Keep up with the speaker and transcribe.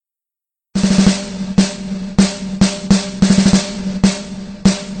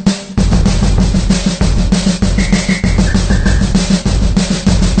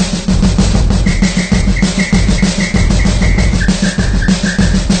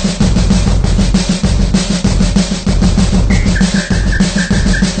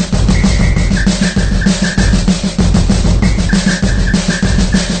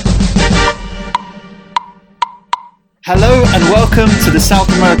to the South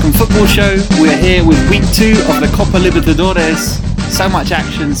American Football Show. We're here with week 2 of the Copa Libertadores. So much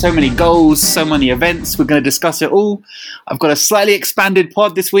action, so many goals, so many events. We're going to discuss it all. I've got a slightly expanded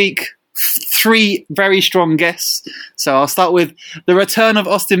pod this week. 3 very strong guests. So I'll start with the return of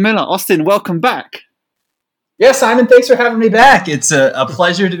Austin Miller. Austin, welcome back. Yeah, Simon, thanks for having me back. It's a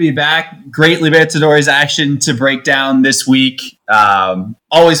pleasure to be back. Great Libertadores action to break down this week.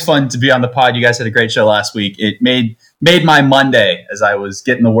 Always fun to be on the pod. You guys had a great show last week. It made my Monday as I was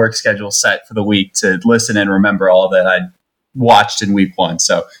getting the work schedule set for the week to listen and remember all that I'd watched in week 1.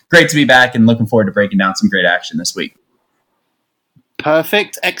 So great to be back and looking forward to breaking down some great action this week.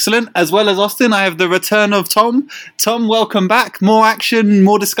 Perfect. Excellent. As well as Austin, I have the return of Tom. Tom, welcome back. More action,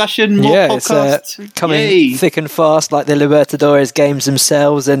 more discussion, more podcast. It's coming thick and fast like the Libertadores games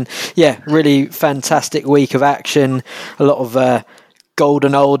themselves. And really fantastic week of action. A lot of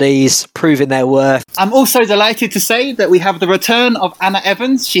golden oldies proving their worth. I'm also delighted to say that we have the return of Anna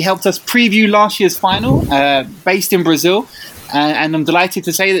Evans. She helped us preview last year's final, based in Brazil. And I'm delighted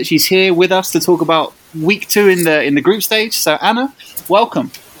to say that she's here with us to talk about week 2 in the group stage. So Anna,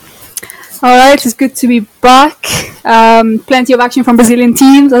 welcome. All right, it's good to be back. Plenty of action from Brazilian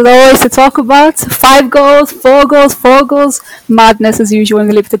teams, as always, to talk about. 5 goals, 4 goals, 4 goals. Madness as usual in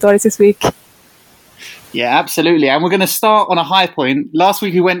the Libertadores this week. Yeah, absolutely. And we're going to start on a high point. Last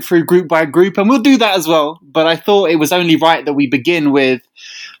week we went through group by group, and we'll do that as well. But I thought it was only right that we begin with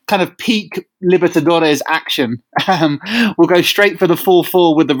kind of peak Libertadores action. We'll go straight for the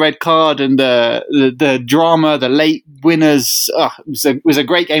 4-4 with the red card and the drama, the late winners. It was a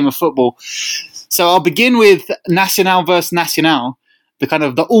great game of football. So I'll begin with Nacional versus Nacional,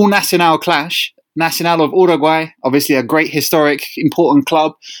 the all Nacional clash. Nacional of Uruguay, obviously a great, historic, important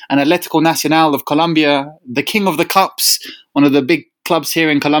club, and Atlético Nacional of Colombia, the king of the cups, one of the big clubs here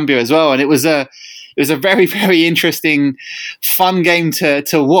in Colombia as well. And it was a very, very interesting, fun game to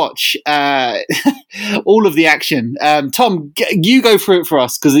watch. All of the action. Tom, you go through it for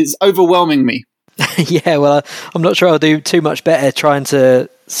us because it's overwhelming me. Yeah, well, I'm not sure I'll do too much better trying to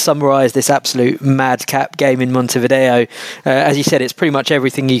summarise this absolute madcap game in Montevideo. As you said, it's pretty much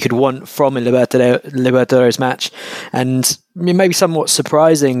everything you could want from a Libertadores match, and maybe somewhat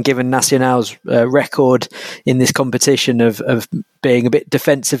surprising given Nacional's record in this competition of being a bit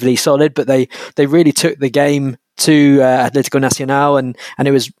defensively solid, but they really took the game to Atlético Nacional, and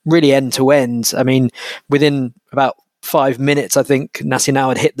it was really end to end. I mean, within about 5 minutes, I think Nacional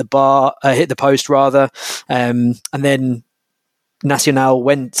had hit the post rather, and then Nacional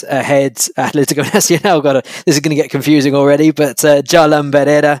went ahead. Atlético Nacional this is going to get confusing already, but Jarlan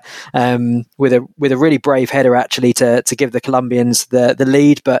Barrera with a really brave header actually to give the Colombians the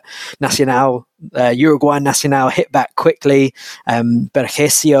lead, but Nacional, Uruguayan Nacional hit back quickly.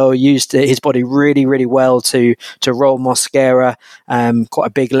 Bergesio used his body really, really well to roll Mosquera. Quite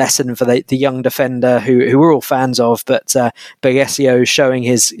a big lesson for the young defender who we're all fans of, but Bergesio showing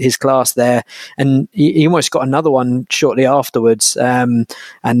his class there, and he almost got another one shortly afterwards. And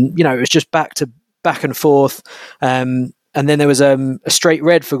it was just back and forth. And then there was a straight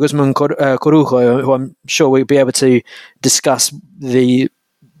red for Guzman Corujo, who I'm sure we'll be able to discuss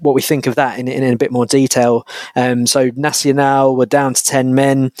what we think of that in a bit more detail. So Nacional were down to 10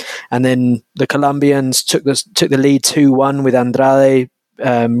 men, and then the Colombians took the lead 2-1 with Andrade.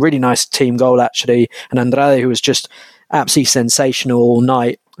 Really nice team goal actually, and Andrade, who was just absolutely sensational all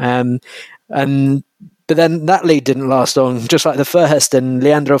night. But then that lead didn't last long, just like the first, and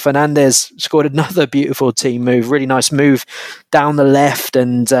Leandro Fernandez scored another beautiful team move, really nice move down the left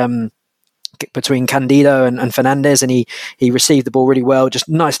and between Candido and Fernandez, and he received the ball really well, just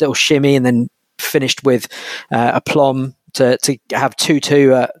nice little shimmy, and then finished with aplomb to have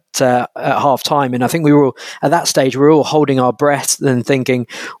 2-2 at half time. And I think we were all, at that stage, we were all holding our breath and thinking,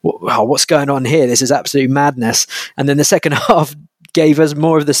 what's going on here? This is absolute madness. And then the second half gave us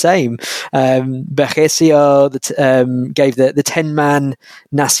more of the same. Bergesio gave the 10-man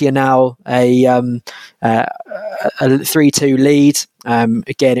Nacional a 3-2 lead.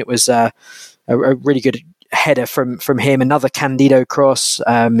 Again, it was a really good header from him, another Candido cross,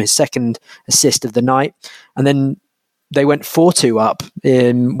 his second assist of the night. And then they went 4-2 up,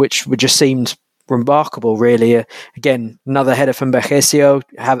 which just seemed remarkable, really. Again, another header from Bergesio,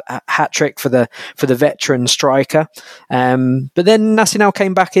 a hat trick for the veteran striker. But then Nacional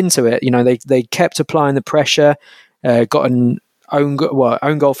came back into it. They kept applying the pressure, got an own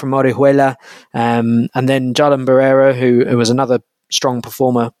goal from Orihuela, and then Jarlan Barrera, who was another strong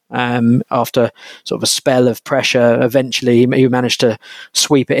performer after sort of a spell of pressure. Eventually, he managed to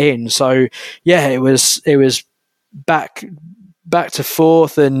sweep it in. So yeah, it was back back to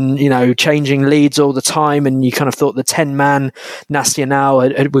fourth and, changing leads all the time. And you kind of thought the 10-man Nacional were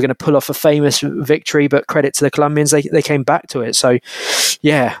going to pull off a famous victory, but credit to the Colombians, they came back to it. So,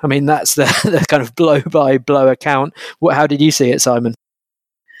 yeah, I mean, that's the kind of blow-by-blow account. How did you see it, Simon?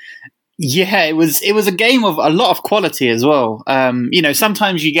 Yeah, it was a game of a lot of quality as well.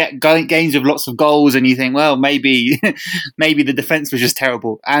 Sometimes you get games with lots of goals and you think, well, maybe the defense was just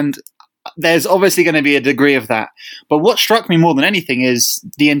terrible. And there's obviously going to be a degree of that. But what struck me more than anything is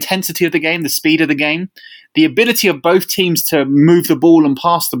the intensity of the game, the speed of the game, the ability of both teams to move the ball and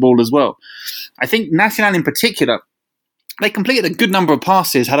pass the ball as well. I think Nacional in particular, they completed a good number of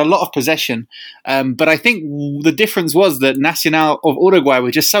passes, had a lot of possession. But I think the difference was that Nacional of Uruguay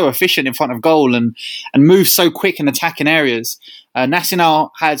were just so efficient in front of goal and moved so quick in attacking areas.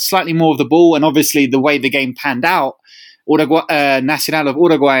 Nacional had slightly more of the ball, and obviously the way the game panned out, Nacional of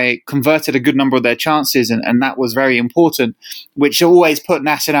Uruguay converted a good number of their chances, and that was very important, which always put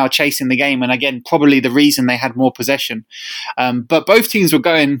Nacional chasing the game, and again, probably the reason they had more possession. But both teams were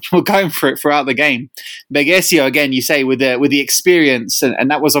going for it throughout the game. Beguesio, again, you say, with the experience,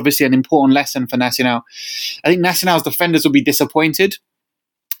 and that was obviously an important lesson for Nacional. I think Nacional's defenders will be disappointed,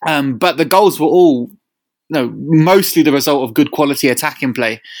 but the goals were all mostly the result of good quality attacking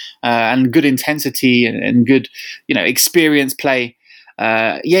play and good intensity and good, experienced play.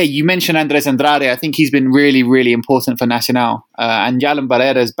 You mentioned Andres Andrade. I think he's been really, really important for Nacional. And Yalan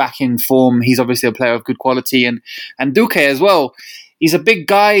Barrera's back in form. He's obviously a player of good quality. And Duque as well. He's a big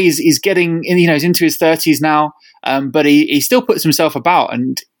guy. He's getting, he's into his 30s now. But he still puts himself about.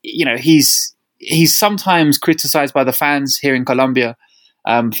 And, he's sometimes criticized by the fans here in Colombia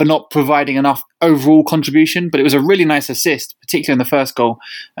for not providing enough overall contribution, but it was a really nice assist, particularly in the first goal,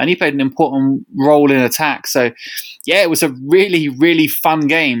 and he played an important role in attack. So, yeah, it was a really, really fun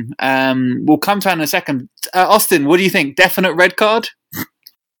game. We'll come to that in a second. Austin, what do you think? Definite red card?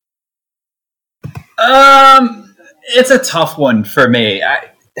 It's a tough one for me. I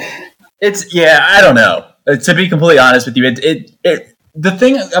don't know. To be completely honest with you, the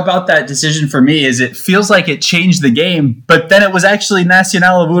thing about that decision for me is it feels like it changed the game, but then it was actually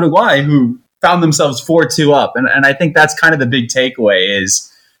Nacional of Uruguay who found themselves 4-2 up. And I think that's kind of the big takeaway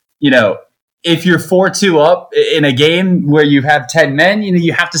is, if you're 4-2 up in a game where you have 10 men,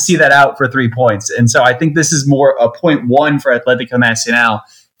 you have to see that out for 3 points. And so I think this is more a 0.1 for Atlético Nacional.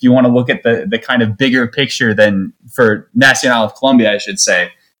 If you want to look at the kind of bigger picture than for Nacional of Colombia, I should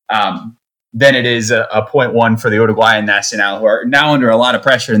say, then it is a 0.1 for the Uruguayan Nacional, who are now under a lot of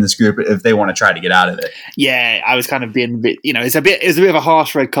pressure in this group if they want to try to get out of it. Yeah, I was kind of being a bit, it's a bit of a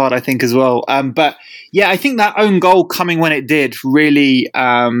harsh red card, I think, as well. But yeah, I think that own goal coming when it did really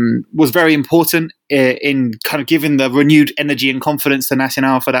was very important in kind of giving the renewed energy and confidence to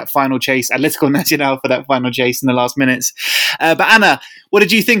Nacional for that final chase, Atlético Nacional for that final chase in the last minutes. But Anna, what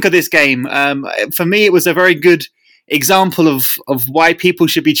did you think of this game? For me, it was a very good example of why people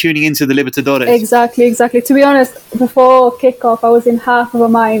should be tuning into the Libertadores. Exactly. To be honest, before kickoff, I was in half of a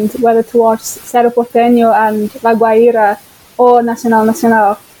mind whether to watch Cerro Porteño and La Guaira or Nacional.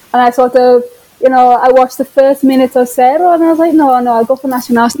 And I sort of, I watched the first minute of Cerro and I was like, no, I'll go for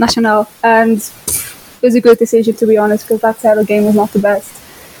Nacional. And it was a good decision, to be honest, because that Cerro game was not the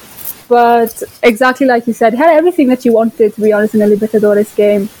best. But exactly like you said, it had everything that you wanted, to be honest, in a Libertadores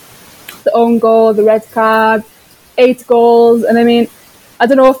game. The own goal, the red card, 8 goals, and I mean, I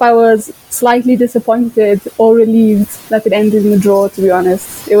don't know if I was slightly disappointed or relieved that it ended in a draw, to be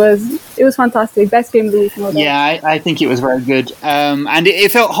honest. It was fantastic. Best game of the week. Yeah, I think it was very good. And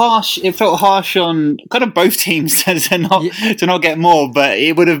it felt harsh. It felt harsh on kind of both teams to not get more, but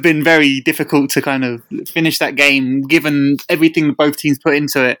it would have been very difficult to kind of finish that game given everything both teams put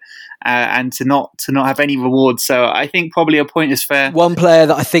into it. And to not have any rewards. So I think probably a point is fair. One player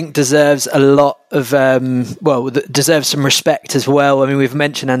that I think deserves a lot of, deserves some respect as well. I mean, we've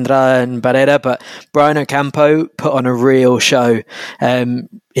mentioned Andrade and Barrera, but Brian Ocampo put on a real show.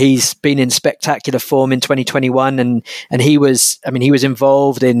 He's been in spectacular form in 2021, and he was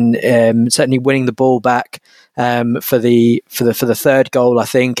involved in certainly winning the ball back for the third goal, I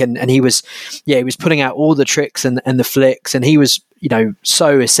think, and he was putting out all the tricks and the flicks, and he was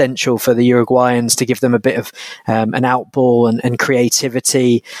so essential for the Uruguayans to give them a bit of an outball and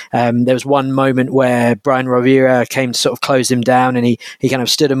creativity. There was one moment where Brian Rovira came to sort of close him down, and he kind of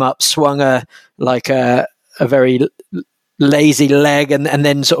stood him up, swung a very lazy leg, and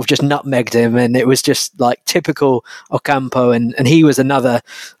then sort of just nutmegged him, and it was just like typical Ocampo, and he was another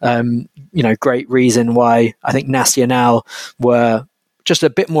great reason why I think Nacional were just a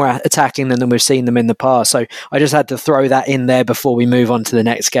bit more attacking than we've seen them in the past. So I just had to throw that in there before we move on to the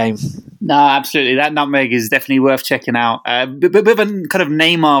next game. No, absolutely. That nutmeg is definitely worth checking out. Bit of a kind of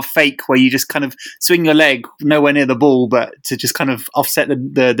Neymar fake where you just kind of swing your leg nowhere near the ball, but to just kind of offset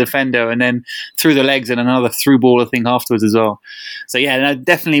the defender and then through the legs and another through baller thing afterwards as well. So yeah, no,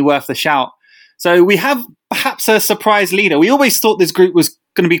 definitely worth the shout. So we have perhaps a surprise leader. We always thought this group was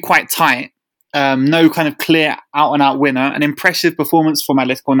going to be quite tight. No kind of clear out-and-out winner. An impressive performance from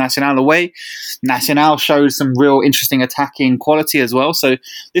Atlético Nacional away. Nacional showed some real interesting attacking quality as well. So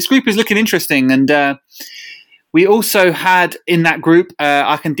this group is looking interesting. And we also had in that group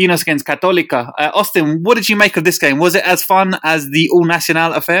Argentinos against Católica. Austin, what did you make of this game? Was it as fun as the All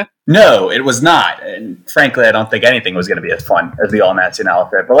Nacional affair? No, it was not. And frankly, I don't think anything was going to be as fun as the All Nacional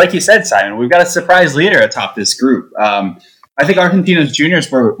affair. But like you said, Simon, we've got a surprise leader atop this group. I think Argentinos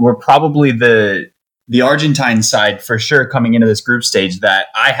Juniors were probably the Argentine side for sure coming into this group stage that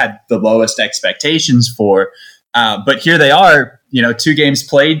I had the lowest expectations for. But here they are, 2 games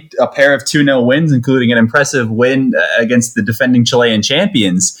played, a pair of 2-0 wins, including an impressive win against the defending Chilean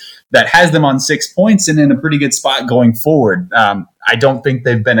champions that has them on 6 points and in a pretty good spot going forward. I don't think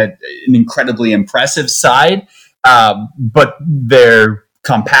they've been an incredibly impressive side, but they're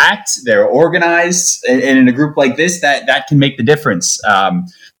compact, they're organized, and in a group like this, that can make the difference.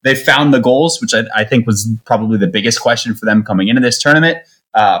 They found the goals, which I think was probably the biggest question for them coming into this tournament.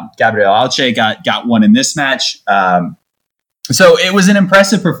 Gabriel Alche got one in this match. So it was an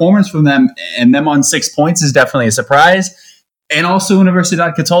impressive performance from them, and them on 6 points is definitely a surprise. And also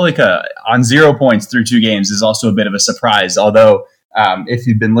Universidad Católica on 0 points through 2 games is also a bit of a surprise, although if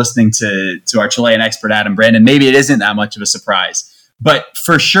you've been listening to our Chilean expert, Adam Brandon, maybe it isn't that much of a surprise. But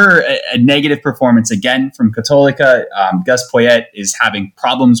for sure, a negative performance again from Católica. Gus Poyet is having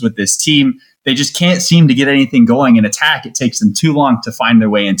problems with this team. They just can't seem to get anything going in attack. It takes them too long to find their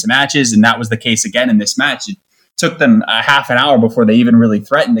way into matches, and that was the case again in this match. It took them a half an hour before they even really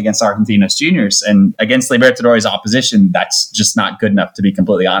threatened against Argentinos Juniors. And against Libertadores opposition, that's just not good enough, to be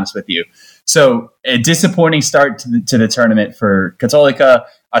completely honest with you. So a disappointing start to the tournament for Católica,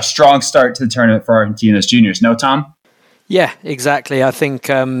 a strong start to the tournament for Argentinos Juniors. No, Tom? Yeah, exactly. I think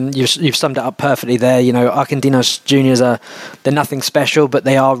you've summed it up perfectly there. Argentinos Juniors they're nothing special, but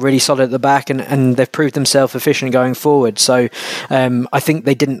they are really solid at the back, and they've proved themselves efficient going forward. So I think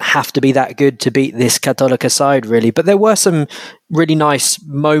they didn't have to be that good to beat this Católica side, really. But there were some really nice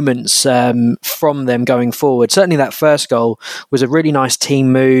moments from them going forward. Certainly that first goal was a really nice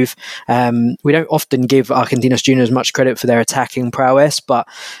team move. We don't often give Argentinos Juniors much credit for their attacking prowess, but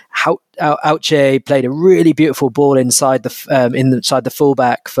Auche played a really beautiful ball inside the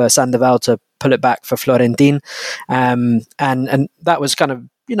fullback for Sandoval to pull it back for Florentin, and that was kind of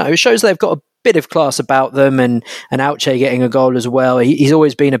it shows they've got a bit of class about them, and Auche getting a goal as well. He's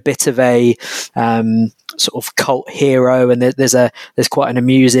always been a bit of a sort of cult hero, and there's quite an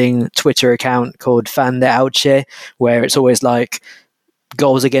amusing Twitter account called Fan de Auche, where it's always like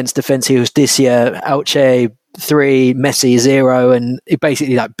goals against Defensa Justicia, Auche 3, Messi 0, and it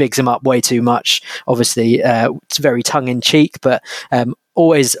basically bigs him up way too much. Obviously, it's very tongue in cheek, but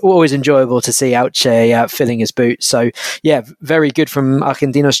always enjoyable to see Auche filling his boots. So yeah, very good from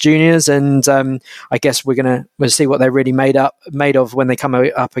Argentinos Juniors, and I guess we'll see what they're really made of when they come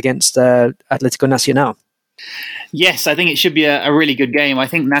up against Atlético Nacional. Yes, I think it should be a really good game. I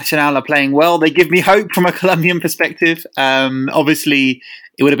think Nacional are playing well. They give me hope from a Colombian perspective. Obviously,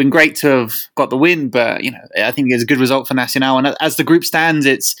 it would have been great to have got the win, but I think it's a good result for Nacional. And as the group stands,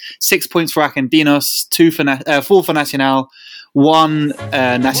 it's 6 points for Argentinos, 4 for Nacional, 1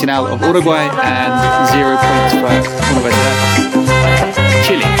 Nacional of Uruguay, and 0 points for Universidad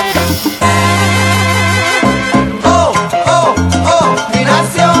Chile. Mi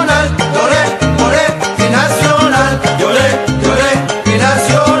Nacional, mi Nacional, mi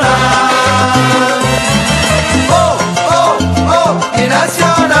Nacional. Mi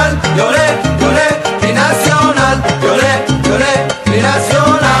Nacional, mi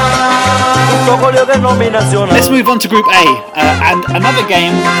Nacional, mi Nacional. Let's move on to Group A, and another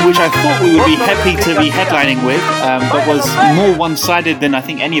game which I thought we would be happy to be headlining with, but was more one-sided than I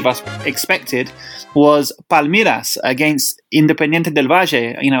think any of us expected, was Palmeiras against Independiente del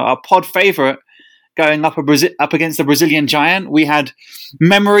Valle, our pod favourite, going up against the Brazilian giant. We had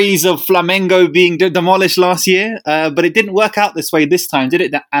memories of Flamengo being demolished last year, but it didn't work out this way this time, did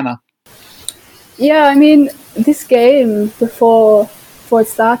it, Anna? Yeah, I mean, this game before it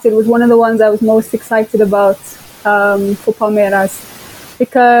started was one of the ones I was most excited about for Palmeiras,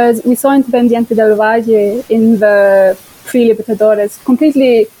 because we saw Independiente del Valle in the pre-Libertadores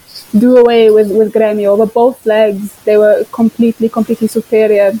completely do away with Gremio. Over both legs, they were completely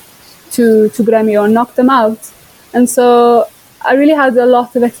superior to Gremio and knocked them out. And so I really had a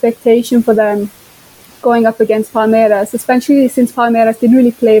lot of expectation for them going up against Palmeiras, especially since Palmeiras didn't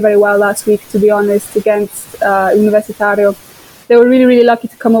really play very well last week, to be honest, against Universitario. They were really, really lucky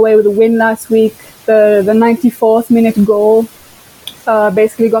to come away with a win last week. The 94th minute goal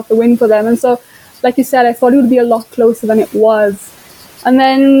basically got the win for them. And so, like you said, I thought it would be a lot closer than it was. And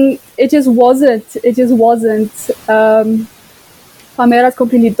then it just wasn't. Palmeiras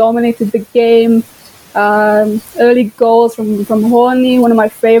completely dominated the game. Early goals from Rony, one of my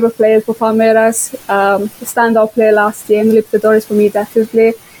favorite players for Palmeiras, the standout player last year in the Libertadores for me,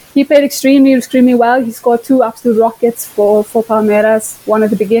 definitely. He played extremely well. He scored 2 absolute rockets for Palmeiras, one at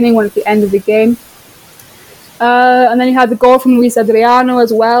the beginning, one at the end of the game. And then you had the goal from Luis Adriano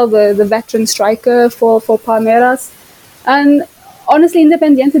as well, the veteran striker for Palmeiras. And honestly,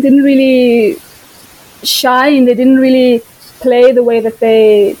 Independiente didn't really shine. They didn't really play the way that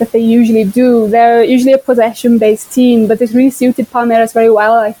they usually do. They're usually a possession-based team, but this really suited Palmeiras very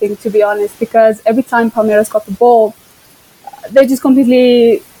well, I think, to be honest, because every time Palmeiras got the ball, they just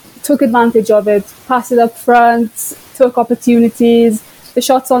completely took advantage of it, passed it up front, took opportunities. The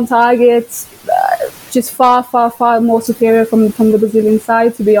shots on target, just far more superior from the Brazilian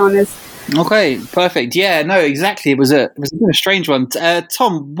side, to be honest. Okay, perfect. Yeah, no, exactly. It was a bit of a strange one.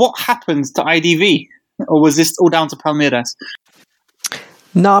 Tom, what happened to IDV? Or was this all down to Palmeiras?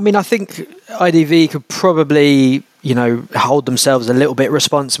 No, I mean, I think IDV could probably, hold themselves a little bit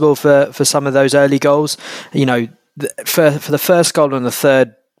responsible for some of those early goals. For the first goal and the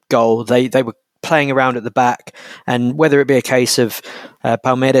third goal, they were playing around at the back, and whether it be a case of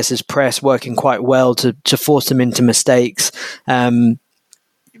Palmeiras' press working quite well to force them into mistakes,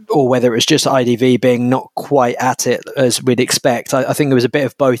 or whether it was just IDV being not quite at it as we'd expect. I think there was a bit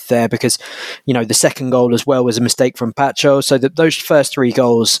of both there because, the second goal as well was a mistake from Pacho. So those first 3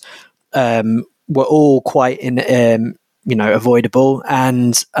 goals were all quite avoidable.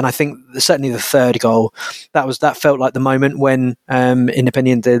 And I think certainly the third goal, that felt like the moment when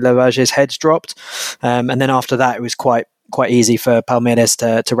Independiente Lavage's heads dropped. And then after that, it was quite easy for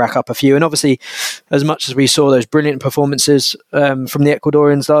Palmeiras to rack up a few. And obviously, as much as we saw those brilliant performances from the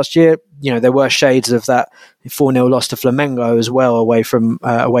Ecuadorians last year, there were shades of that 4-0 loss to Flamengo as well away from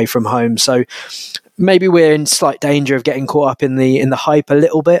home. So maybe we're in slight danger of getting caught up in the hype a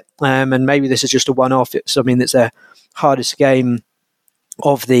little bit. And maybe this is just a one-off. It's their hardest game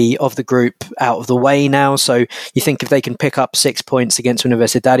of the group out of the way now. So you think if they can pick up 6 points against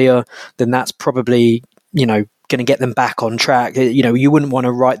Universitario, then that's probably, going to get them back on track. You wouldn't want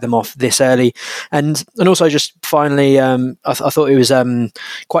to write them off this early. And also just finally, I thought it was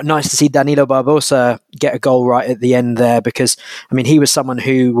quite nice to see Danilo Barbosa get a goal right at the end there, because he was someone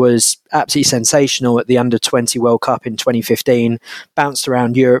who was absolutely sensational at the Under-20 World Cup in 2015, bounced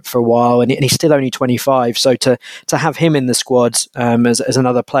around Europe for a while, and he's still only 25. So to have him in the squad as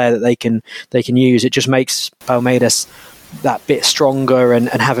another player that they can use, it just makes Palmeiras that bit stronger and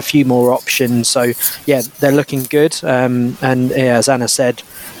have a few more options. So yeah, they're looking good. And as Anna said,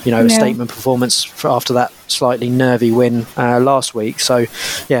 a statement performance after that slightly nervy win last week. So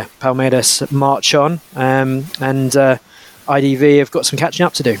yeah, Palmeiras march on, and IDV have got some catching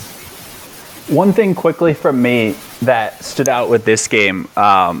up to do. One thing quickly from me that stood out with this game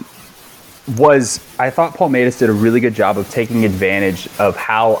was I thought Palmeiras did a really good job of taking advantage of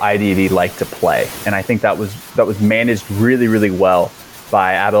how IDV liked to play. And I think that was managed really, really well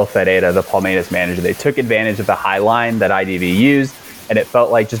by Abel Ferreira, the Palmeiras manager. They took advantage of the high line that IDV used, and it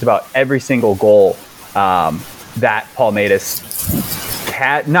felt like just about every single goal that Palmeiras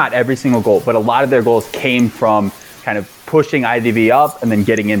had, not every single goal, but a lot of their goals came from kind of pushing IDV up and then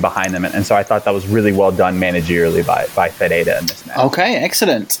getting in behind them. And so I thought that was really well done managerially by Ferreira in this match. Okay,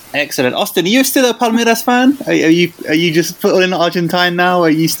 excellent. Austin, are you still a Palmeiras fan? Are you just put in Argentine now? Are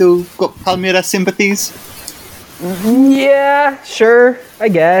you still got Palmeiras sympathies? Yeah, sure, I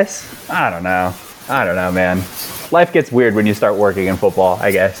guess. I don't know, man. Life gets weird when you start working in football,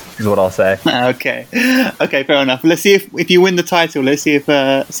 I guess, is what I'll say. Okay, fair enough. Let's see if you win the title. Let's see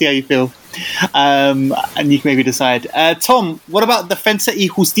how you feel. And you can maybe decide. Tom, what about Defensa y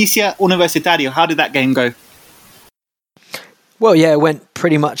Justicia Universitario? How did that game go? Well, yeah, it went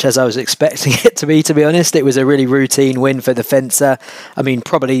pretty much as I was expecting it to be honest. It was a really routine win for Defensa.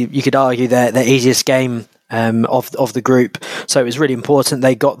 Probably you could argue their easiest game of the group. So it was really important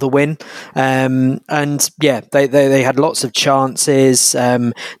they got the win. And yeah, they had lots of chances.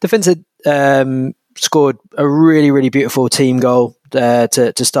 Defensa scored a really, really beautiful team goal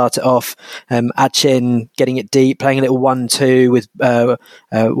to start it off. Achin getting it deep, playing a little 1-2 with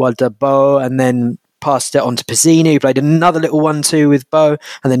Walter Bo, and then passed it on to Pizzini, who played another little 1-2 with Bo,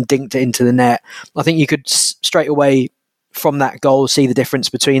 and then dinked it into the net. I think you could straight away from that goal see the difference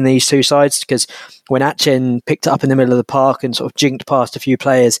between these two sides, because when Achin picked it up in the middle of the park and sort of jinked past a few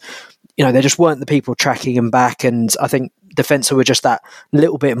players, there just weren't the people tracking him back, and I think Defensa were just that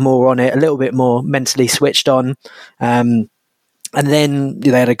little bit more on it, a little bit more mentally switched on. And then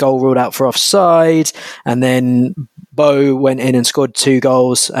they had a goal ruled out for offside, and then Bo went in and scored 2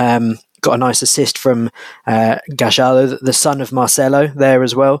 goals. Got a nice assist from Gallardo, the son of Marcelo, there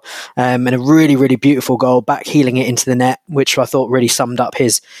as well. And a really, really beautiful goal, back heeling it into the net, which I thought really summed up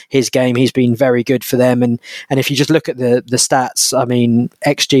his game. He's been very good for them. And if you just look at the stats, I mean,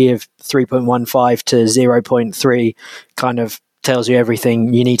 XG of 3.15 to 0.3 kind of tells you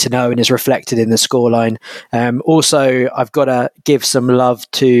everything you need to know and is reflected in the scoreline. Also, I've got to give some love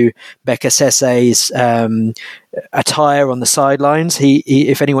to Bekasse's attire on the sidelines. He,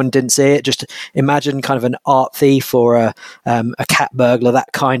 if anyone didn't see it, just imagine kind of an art thief or a cat burglar,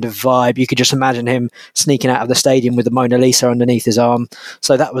 that kind of vibe. You could just imagine him sneaking out of the stadium with the Mona Lisa underneath his arm.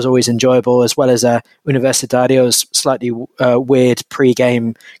 So that was always enjoyable, as well as Universitadio's slightly weird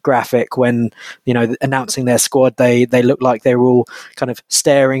pre-game graphic when, announcing their squad, they looked like they were all kind of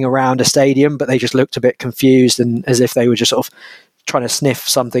staring around a stadium, but they just looked a bit confused and as if they were just sort of trying to sniff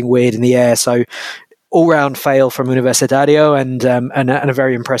something weird in the air. So all-round fail from Universitadio and a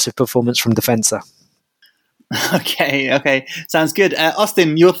very impressive performance from Defensa. Okay, sounds good.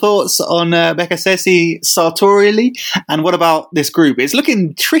 Austin, your thoughts on Bekassesi sartorially, and what about this group? It's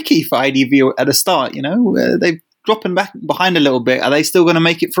looking tricky for IDV at the start. They're dropping back behind a little bit. Are they still going to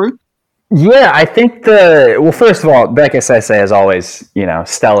make it through? Yeah, I think first of all, Bekassese is always,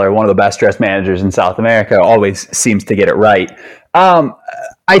 stellar, one of the best dressed managers in South America, always seems to get it right.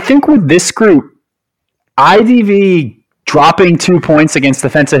 I think with this group, IDV dropping 2 points against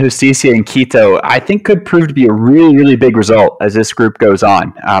Defensa Justicia in Quito, I think could prove to be a really, really big result as this group goes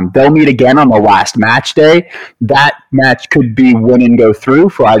on. They'll meet again on the last match day. That match could be win and go through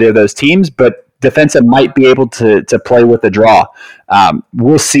for either of those teams, but Defensa might be able to play with a draw.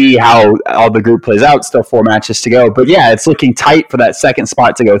 We'll see how all the group plays out. Still 4 matches to go. But yeah, it's looking tight for that second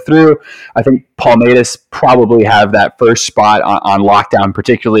spot to go through. I think Palmeiras probably have that first spot on lockdown,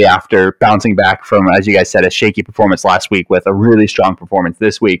 particularly after bouncing back from, as you guys said, a shaky performance last week with a really strong performance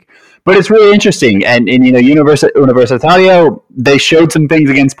this week. But it's really interesting. And Universitario, they showed some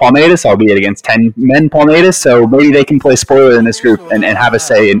things against Palmeiras, albeit against 10-men Palmeiras. So maybe they can play spoiler in this group and have a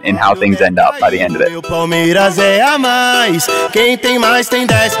say in how things end up by the end of it. Palmeiras é a mais. Quem tem mais tem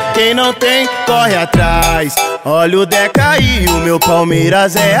 10, quem não tem corre atrás. Olha o Deca aí, o meu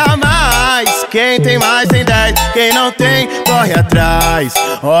Palmeiras é a mais. Quem tem mais tem 10, quem não tem corre atrás.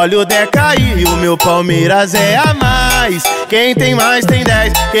 Olha o Deca aí, o meu Palmeiras é a mais. Quem tem mais tem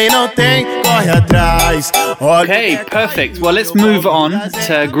 10, quem não tem corre atrás. Okay, perfect. Well, let's move on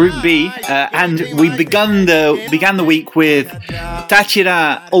to Group B, and we began the week with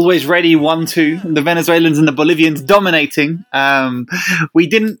Táchira always ready 1-2, the Venezuelans and the Bolivians dominating. We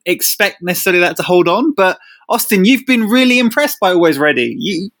didn't expect necessarily that to hold on, but Austin, you've been really impressed by Always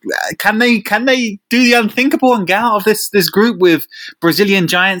Ready. Can they do the unthinkable and get out of this group with Brazilian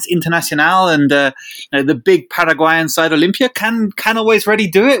giants Internacional and the big Paraguayan side Olimpia? Can Always Ready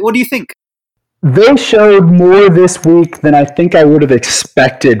do it? What do you think? They showed more this week than I think I would have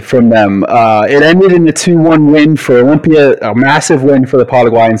expected from them. It ended in a 2-1 win for Olimpia, a massive win for the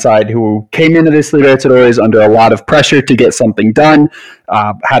Paraguayan side, who came into this Libertadores under a lot of pressure to get something done.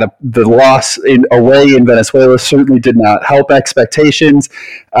 The loss away in Venezuela certainly did not help expectations.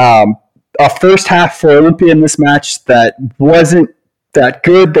 A first half for Olimpia in this match that wasn't that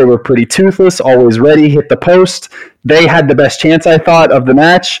good. They were pretty toothless, Always Ready, hit the post. They had the best chance, I thought, of the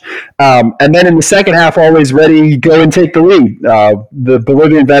match. And then in the second half, Always Ready, go and take the lead. The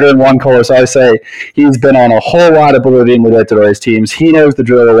Bolivian veteran, Juan Carlos Arce, he's been on a whole lot of Bolivian Libertadores teams. He knows the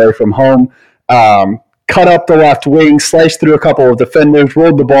drill away from home. Cut up the left wing, sliced through a couple of defenders,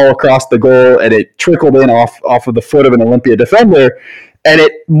 rolled the ball across the goal, and it trickled in off of the foot of an Olimpia defender. And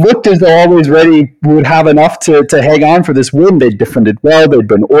it looked as though Always Ready would have enough to hang on for this win. They'd defended well. They'd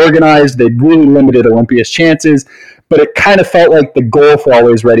been organized. They'd really limited Olympia's chances. But it kind of felt like the goal for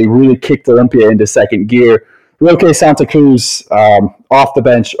Always Ready really kicked Olimpia into second gear. Roque Santa Cruz, off the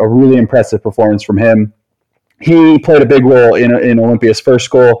bench, a really impressive performance from him. He played a big role in Olympia's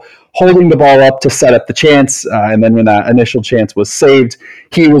first goal. holding the ball up to set up the chance. And then when that initial chance was saved,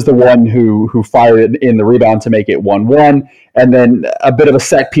 he was the one who fired in the rebound to make it 1-1. And then a bit of a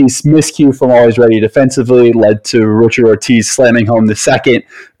set piece miscue from Always Ready defensively led to Richard Ortiz slamming home the second,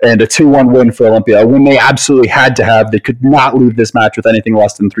 and a 2-1 win for Olympia, a win they absolutely had to have. They could not leave this match with anything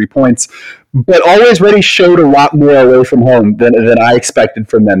less than 3 points. But Always Ready showed a lot more away from home than I expected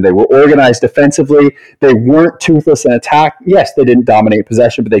from them. They were organized defensively. They weren't toothless in attack. Yes, they didn't dominate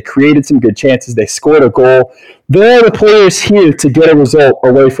possession, but they created some good chances. They scored a goal. There are the players here to get a result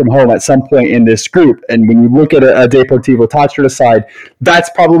away from home at some point in this group. And when you look at a Deportivo Táchira side, that's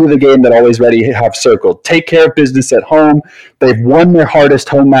probably the game that Always Ready have circled. Take care of business at home. They've won their hardest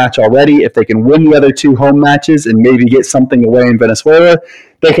home match already. If they can win the other 2 home matches and maybe get something away in Venezuela,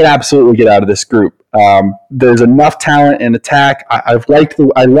 they can absolutely get out of this group. There's enough talent in attack. I liked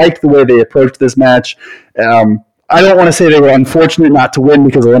the way they approached this match. I don't want to say they were unfortunate not to win,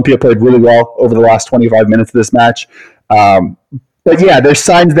 because Olympia played really well over the last 25 minutes of this match. But yeah, there's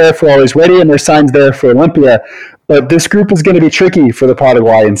signs there for Always Ready, and there's signs there for Olympia. But this group is going to be tricky for the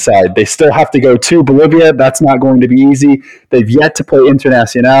Paraguayan side. They still have to go to Bolivia. That's not going to be easy. They've yet to play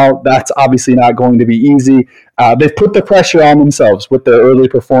Internacional. That's obviously not going to be easy. They've put the pressure on themselves with their early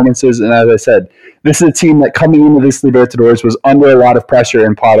performances. And as I said, this is a team that coming into this Libertadores was under a lot of pressure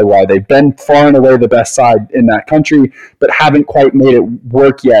in Paraguay. They've been far and away the best side in that country, but haven't quite made it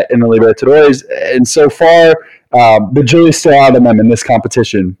work yet in the Libertadores. And so far, the jury's still out on them in this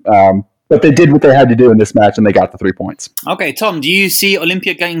competition. But they did what they had to do in this match, and they got the 3 points. Okay, Tom, do you see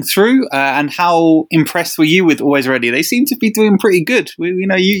Olympia getting through? And how impressed were you with Always Ready? They seem to be doing pretty good.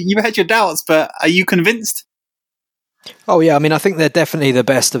 You had your doubts, but are you convinced? Oh yeah, I mean, I think they're definitely the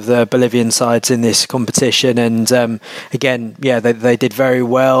best of the Bolivian sides in this competition, and again, yeah, they did very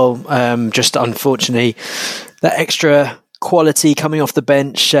well. Just unfortunately, that extra quality coming off the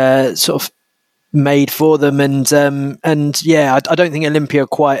bench sort of made for them, and yeah, I don't think Olympia are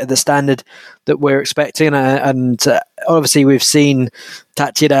quite at the standard that we're expecting, and obviously we've seen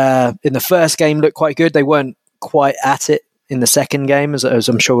Táchira in the first game look quite good. They weren't quite at it in the second game, as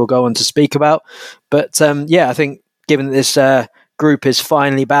I'm sure we'll go on to speak about, but yeah, I think given that this group is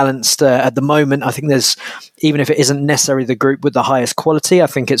finally balanced at the moment, I think there's, even if it isn't necessarily the group with the highest quality, I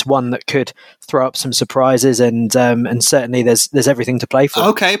think it's one that could throw up some surprises, and certainly there's everything to play for.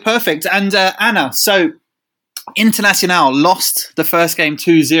 Okay, perfect. And Anna, so Internacional lost the first game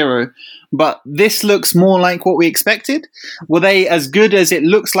 2-0, but this looks more like what we expected. Were they as good as it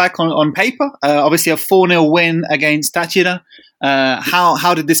looks like on paper? Obviously a 4-0 win against Táchira.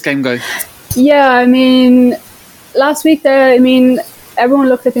 How did this game go? Yeah, I mean, last week everyone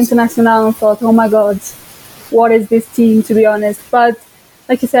looked at Internacional and thought, oh my God, what is this team, to be honest. But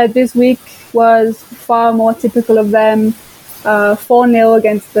like you said, this week was far more typical of them. 4-0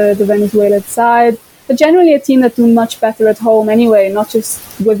 against the Venezuelan side. But generally a team that do much better at home anyway, not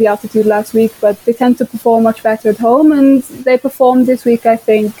just with the altitude last week, but they tend to perform much better at home, and they performed this week, I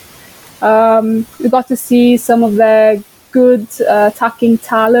think. We got to see some of their good attacking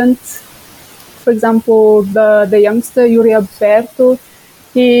talent. For example, the youngster, Yuri Alberto,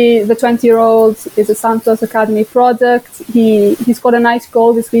 the 20-year-old is a Santos Academy product. He scored a nice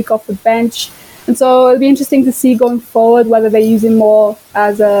goal this week off the bench. And so it'll be interesting to see going forward whether they use him more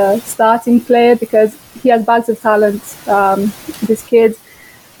as a starting player, because he has bags of talent, this kid.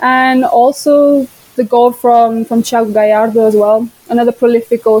 And also the goal from Thiago Gallardo as well, another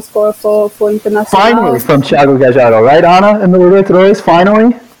prolific goal scorer for Internacional. Finally from Thiago Gallardo, right, Anna, in the Libertadores,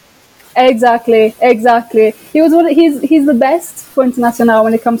 finally? Exactly. He's the best for Internacional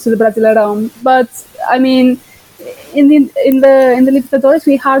when it comes to the Brasileirão. But I mean, in the Libertadores,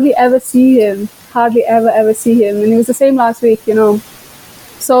 we hardly ever see him, and it was the same last week,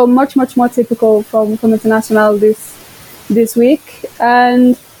 So much more typical from Internacional this week.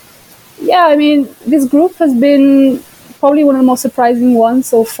 And yeah, I mean, this group has been probably one of the most surprising ones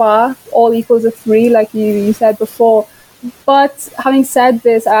so far. All equals a 3, like you said before. But having said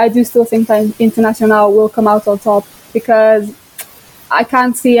this, I do still think that Internacional will come out on top, because I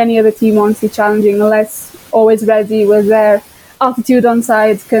can't see any other team honestly challenging unless Always Ready with their altitude on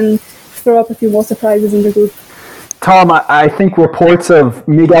side can throw up a few more surprises in the group. Tom, I think reports of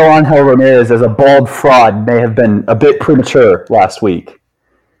Miguel Angel Ramirez as a bald fraud may have been a bit premature last week.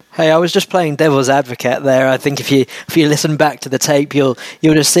 Hey, I was just playing devil's advocate there. I think if you listen back to the tape, you'll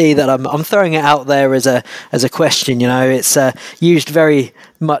just see that I'm throwing it out there as a question. It's used very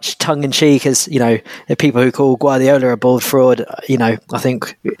much tongue in cheek, as the people who call Guardiola a bald fraud. I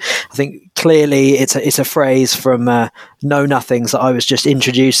think clearly it's a phrase from Know Nothings that I was just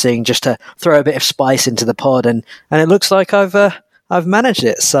introducing just to throw a bit of spice into the pod, and it looks like I've I've managed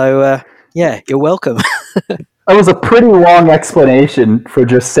it. So, yeah, you're welcome. That was a pretty long explanation for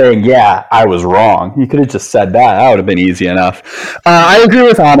just saying, yeah, I was wrong. You could have just said that. That would have been easy enough. I agree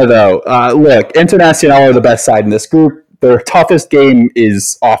with Anna, though. Look, Internacional are the best side in this group. Their toughest game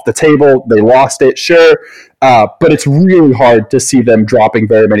is off the table. They lost it, sure. But it's really hard to see them dropping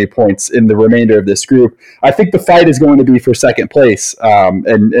very many points in the remainder of this group. I think the fight is going to be for second place.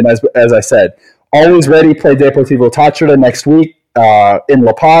 And as I said, always ready, play Deportivo Táchira next week in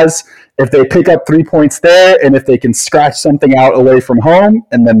La Paz. If they pick up 3 points there, and if they can scratch something out away from home,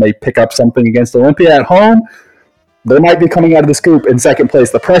 and then they pick up something against Olimpia at home, they might be coming out of this group in second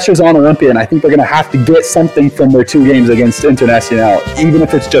place. The pressure's on Olimpia, and I think they're going to have to get something from their 2 games against Internacional, even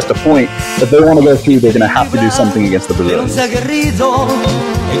if it's just a point. If they want to go through, they're going to have to do something against the Brazilians.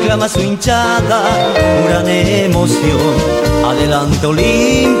 Exclama su hinchada, gran emoción. Adelante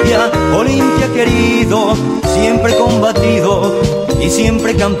Olimpia, Olimpia querido, siempre combatido y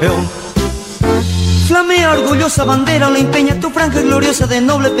siempre campeón. Flamea orgullosa bandera, la empeña tu franja gloriosa de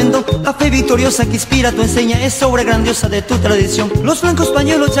noble pendón. La fe victoriosa que inspira tu enseña es obra grandiosa de tu tradición. Los blancos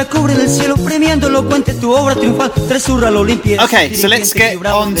pañuelos ya cubren el cielo, premiando elocuente tu obra triunfal. Tresurra la Olimpia. Okay, so let's get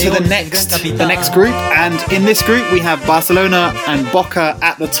on to the next group. And in this group, we have Barcelona and Boca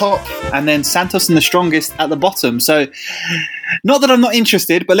at the top, and then Santos and the strongest at the bottom. So, not that I'm not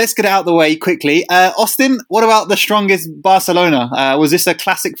interested, but let's get it out of the way quickly. Austin, what about the strongest Barcelona? Was this a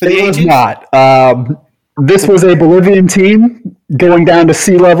classic for the ages? It was not. This was a Bolivian team going down to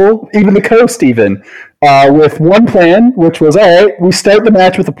sea level, even the coast even, with one plan, which was, all right, we start the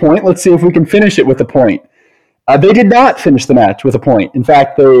match with a point. Let's see if we can finish it with a point. They did not finish the match with a point. In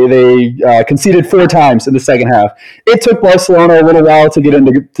fact, they conceded 4 times in the second half. It took Barcelona a little while to get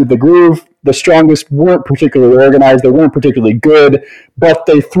into the groove. The strongest weren't particularly organized. They weren't particularly good, but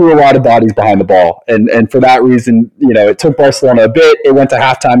they threw a lot of bodies behind the ball. And for that reason, it took Barcelona a bit. It went to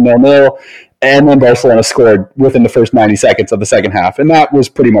halftime 0-0. And then Barcelona scored within the first 90 seconds of the second half. And that was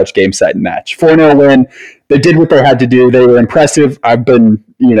pretty much game, set, and match. 4-0 win. They did what they had to do. They were impressive.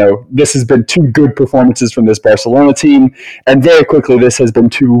 This has been 2 good performances from this Barcelona team. And very quickly, this has been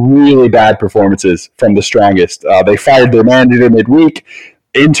 2 really bad performances from the strongest. They fired their manager midweek,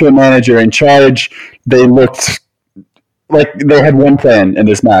 interim manager in charge. They looked like they had one plan in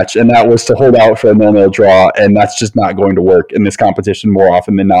this match, and that was to hold out for a 0-0 draw, and that's just not going to work in this competition more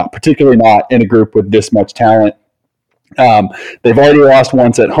often than not, particularly not in a group with this much talent. They've already lost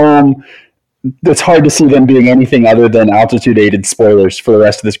once at home. It's hard to see them being anything other than altitude-aided spoilers for the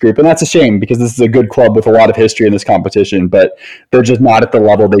rest of this group, and that's a shame because this is a good club with a lot of history in this competition, but they're just not at the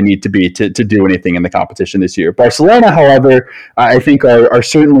level they need to be to do anything in the competition this year. Barcelona, however, I think are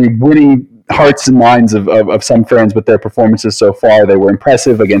certainly winning hearts and minds of some fans with their performances so far. They were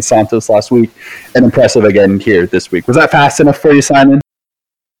impressive against Santos last week and impressive again here this week. Was that fast enough for you, Simon?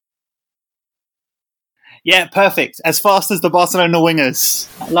 Yeah, perfect. As fast as the Barcelona wingers.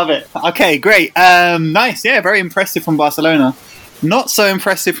 Love it. Okay, great. Nice. Yeah, very impressive from Barcelona. Not so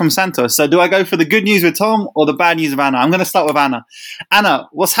impressive from Santos. So do I go for the good news with Tom or the bad news with Anna? I'm going to start with Anna. Anna,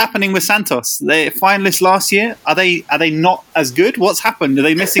 what's happening with Santos? They finalists last year. Are they not as good? What's happened? Are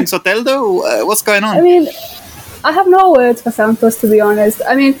they missing Soteldo? What's going on? I mean, I have no words for Santos, to be honest.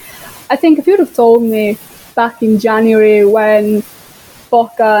 I mean, I think if you'd have told me back in January when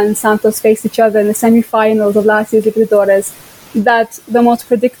Boca and Santos faced each other in the semi-finals of last year's Libertadores, that the most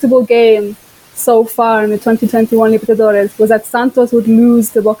predictable game so far in the 2021 Libertadores was that Santos would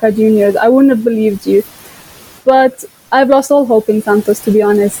lose to Boca Juniors, I wouldn't have believed you. But I've lost all hope in Santos, to be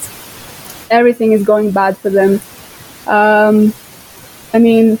honest. Everything is going bad for them. I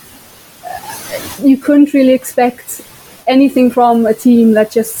mean, you couldn't really expect anything from a team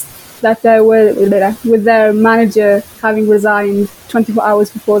with their manager having resigned 24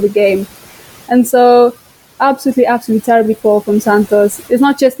 hours before the game. And so absolutely terribly poor from Santos. It's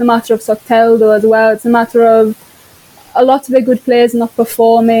not just a matter of Soteldo as well, it's a matter of a lot of the good players not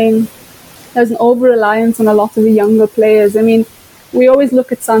performing. There's an over-reliance on a lot of the younger players. I mean, we always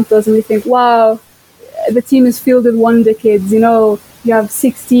look at Santos and we think, wow, the team is filled with wonder kids. You have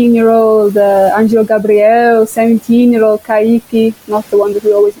 16-year-old Angelo Gabriel, 17-year-old Kaique, not the one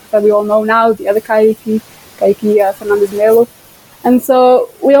that we all know now, the other Kaique Fernandez Melo. And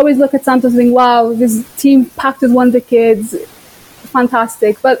so we always look at Santos and think, wow, this team packed with wonder kids,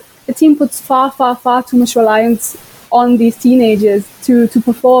 fantastic. But the team puts far too much reliance on these teenagers to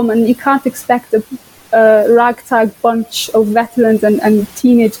perform. And you can't expect a ragtag bunch of veterans and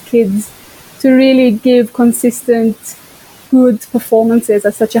teenage kids to really give consistent, good performances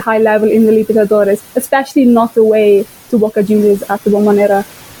at such a high level in the Libertadores, especially not away to Boca Juniors at the Bombonera.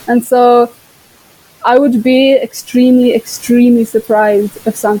 And so I would be extremely, extremely surprised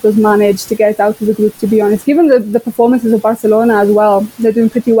if Santos managed to get out of the group, to be honest. Given the performances of Barcelona as well, they're doing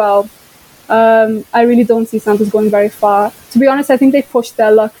pretty well. I really don't see Santos going very far. To be honest, I think they pushed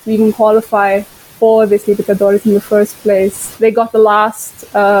their luck to even qualify for this Libertadores in the first place. They got the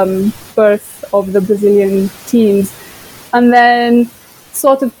last berth of the Brazilian teams and then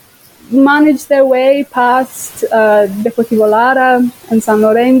sort of managed their way past Deportivo Lara and San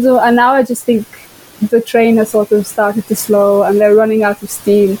Lorenzo, and now I just think the train has sort of started to slow and they're running out of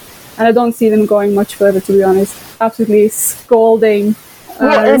steam, and I don't see them going much further, to be honest. Absolutely scalding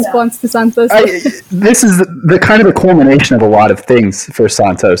response to Santos. This is the kind of a culmination of a lot of things for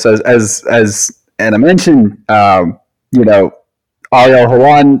Santos. As Anna mentioned, Ariel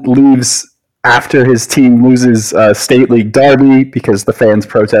Holan leaves after his team loses State League Derby because the fans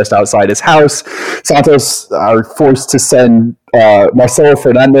protest outside his house. Santos are forced to send Marcelo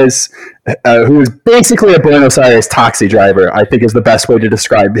Fernandez, who is basically a Buenos Aires taxi driver, I think is the best way to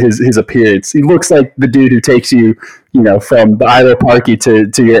describe his appearance. He looks like the dude who takes you, from the Isla Parky to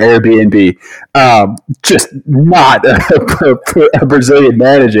your Airbnb. Just not a Brazilian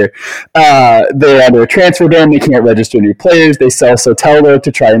manager. They're under a transfer ban. They can't register new players. They sell Sotelo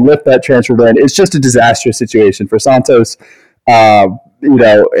to try and lift that transfer ban. It's just a disastrous situation for Santos. And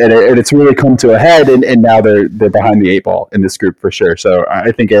it's really come to a head, and now they're behind the eight ball in this group for sure. So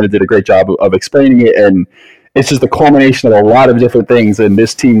I think Anna did a great job of explaining it, and it's just a culmination of a lot of different things, and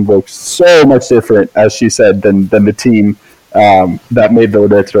this team looks so much different, as she said, than the team that made the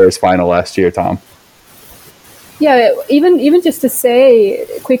Libertadores final last year, Tom. Yeah, even just to say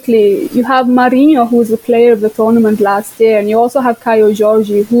quickly, you have Marinho, who was the player of the tournament last year, and you also have Caio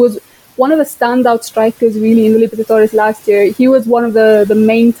Jorge, who was one of the standout strikers really in the Libertadores last year. He was one of the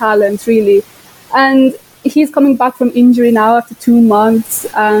main talents really, and he's coming back from injury now after 2 months,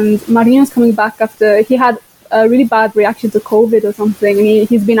 and Marinho's coming back after he had a really bad reaction to COVID or something, and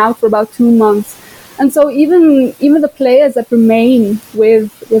he's been out for about 2 months. And so even the players that remain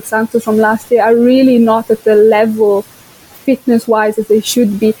with Santos from last year are really not at the level fitness-wise as they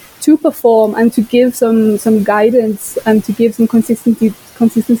should be to perform and to give some guidance and to give some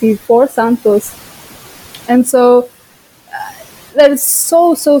consistency for Santos. And so there's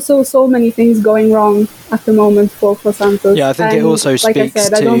so many things going wrong at the moment for Santos. Yeah, I think it also speaks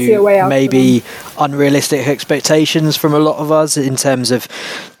to maybe unrealistic expectations from a lot of us in terms of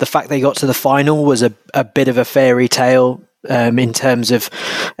the fact they got to the final was a bit of a fairy tale in terms of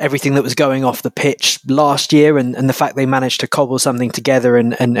everything that was going off the pitch last year, and the fact they managed to cobble something together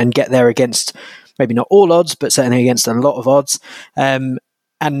and get there against maybe not all odds, but certainly against a lot of odds.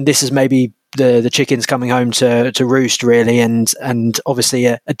 And this is maybe the chickens coming home to roost, really, and obviously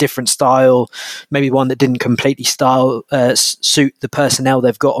a different style, maybe one that didn't completely suit the personnel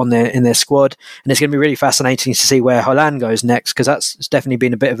they've got in their squad. And it's going to be really fascinating to see where Holan goes next, because that's definitely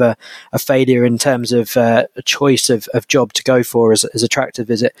been a bit of a failure in terms of a choice of job to go for, as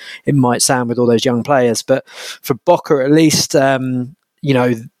attractive as it might sound with all those young players. But for Boca, at least,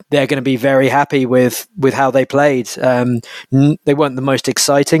 they're going to be very happy with how they played. They weren't the most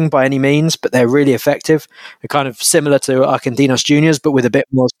exciting by any means, but they're really effective. They're kind of similar to Argentinos Juniors, but with a bit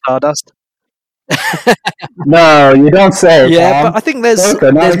more stardust. No, you don't say it, yeah, Tom. but I think there's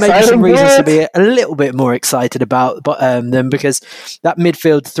maybe some reasons to be a little bit more excited about them, because that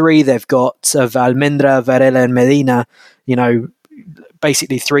midfield three they've got of Almendra, Varela and Medina,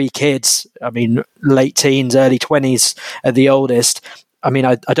 basically three kids. I mean, late teens, early 20s at the oldest. I mean,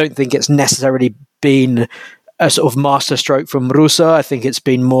 I don't think it's necessarily been a sort of masterstroke from Russo. I think it's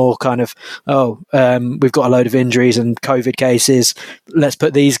been more kind of, we've got a load of injuries and COVID cases, let's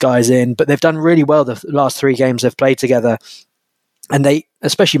put these guys in. But they've done really well the last 3 games they've played together. And they,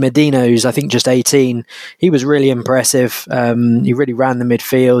 especially Medina, who's I think just 18, he was really impressive. He really ran the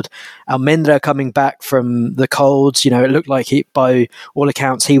midfield. Almendra coming back from the colds, it looked like by all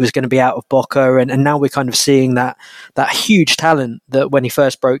accounts he was going to be out of Boca, and now we're kind of seeing that huge talent that when he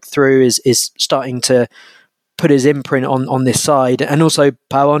first broke through is starting to put his imprint on this side. And also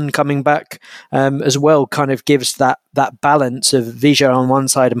Pavon coming back as well kind of gives that balance of Villa on one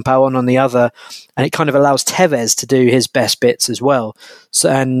side and Pavon on the other, and it kind of allows Tevez to do his best bits as well.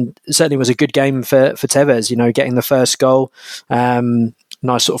 So, and it certainly was a good game for Tevez, getting the first goal.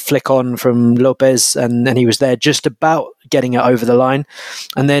 Nice sort of flick on from Lopez, and he was there just about getting it over the line.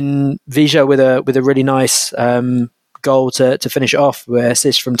 And then Villa with a really nice goal to finish it off, with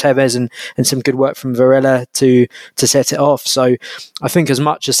assist from Tevez and some good work from Varela to set it off. So I think as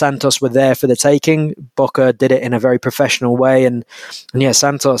much as Santos were there for the taking, Boca did it in a very professional way. And yeah,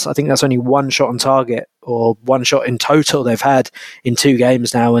 Santos, I think that's only one shot on target, or one shot in total they've had in 2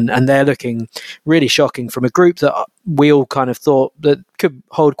 games now, and they're looking really shocking from a group that we all kind of thought that could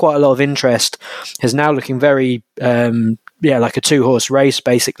hold quite a lot of interest, is now looking very like a 2-horse race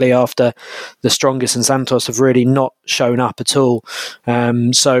basically, after the Strongest and Santos have really not shown up at all.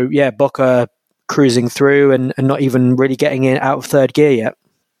 So yeah, Boca cruising through and not even really getting it out of third gear yet.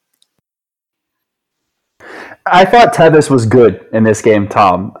 I thought Tevez was good in this game,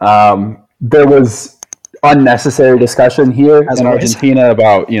 Tom. There was unnecessary discussion here in Argentina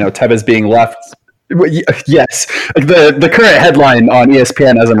about Tevez being left. Yes, the current headline on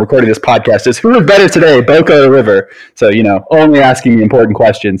ESPN as I'm recording this podcast is "Who is better today, Boca or River?" So only asking the important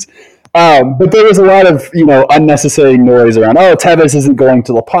questions. But there was a lot of unnecessary noise around. Oh, Tevez isn't going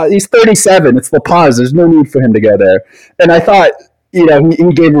to La Paz. He's 37. It's La Paz. There's no need for him to go there. And I thought he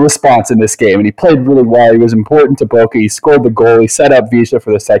gave a response in this game, and he played really well. He was important to Boca. He scored the goal. He set up Villa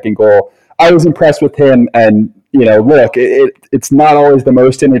for the second goal. I was impressed with him, and look, it's not always the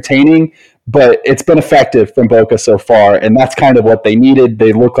most entertaining, but it's been effective from Boca so far, and that's kind of what they needed.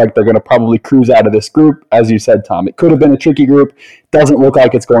 They look like they're going to probably cruise out of this group, as you said, Tom. It could have been a tricky group. Doesn't look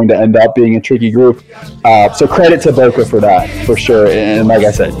like it's going to end up being a tricky group. So credit to Boca for that, for sure. And like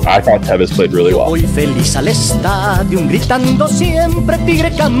I said, I thought Tevez played really well. Voy feliz al estadio, gritando siempre Tigre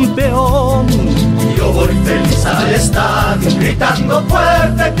campeón. Yo voy feliz al estadio, gritando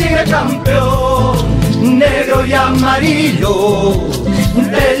fuerte Tigre campeón. Negro y amarillo,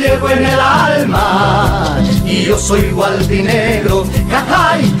 te llevo en el alma. Y yo soy gualdinegro,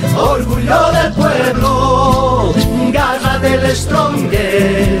 cajay, orgullo del pueblo. Garra del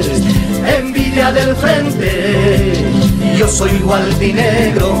strongest, envidia del frente. Yo soy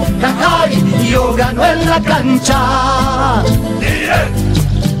gualdinegro, cajay, yo gano en la cancha. Tigre,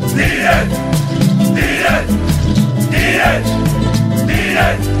 tigre, tigre, tigre,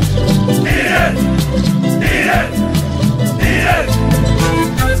 tigre, tigre.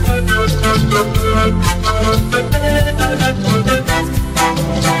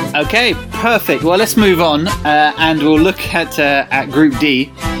 Okay, perfect. Well, let's move on, and we'll look at Group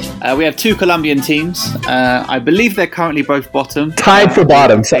D. We have 2 Colombian teams. I believe they're currently both bottom. Tied for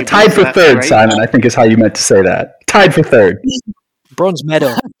bottom. Tied for third, great. Simon, I think is how you meant to say that. Tied for third. Bronze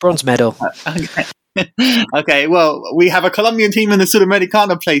medal. Okay. Okay, well, we have a Colombian team in the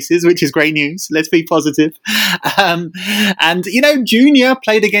Sudamericana places, which is great news. Let's be positive. And, Junior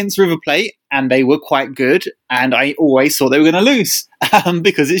played against River Plate, and they were quite good. And I always thought they were going to lose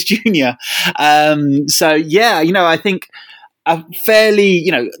because it's Junior. So, yeah, I think a fairly,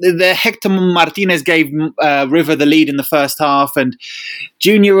 the Hector Martinez gave River the lead in the first half, and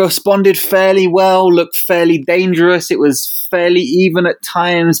Junior responded fairly well, looked fairly dangerous. It was fairly even at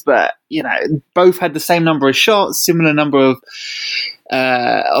times, but, both had the same number of shots, similar number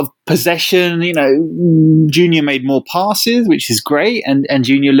of possession. Junior made more passes, which is great, and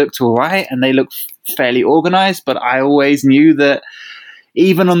Junior looked all right, and they looked fairly organized, but I always knew that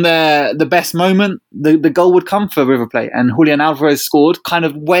even on the best moment, the goal would come for River Plate. And Julian Alvarez scored kind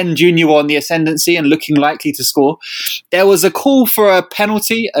of when Junior were on the ascendancy and looking likely to score. There was a call for a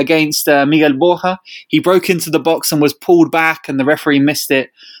penalty against Miguel Borja. He broke into the box and was pulled back, and the referee missed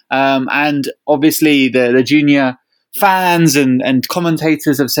it. And obviously the Junior fans and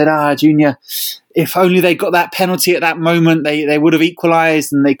commentators have said, Junior, if only they got that penalty at that moment, they would have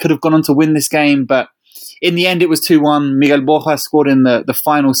equalised and they could have gone on to win this game. But in the end, it was 2-1. Miguel Borja scored in the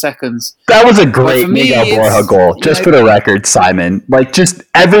final seconds. That was a great Miguel Borja goal, just for the record, Simon. Just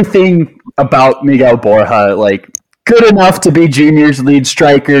everything about Miguel Borja, good enough to be Junior's lead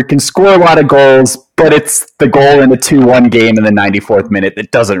striker, can score a lot of goals, but it's the goal in a 2-1 game in the 94th minute that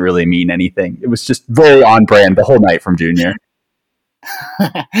doesn't really mean anything. It was just very on brand the whole night from Junior.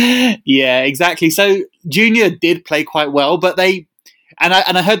 Yeah, exactly. So Junior did play quite well, but And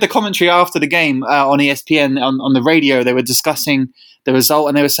I heard the commentary after the game on ESPN on the radio. They were discussing the result,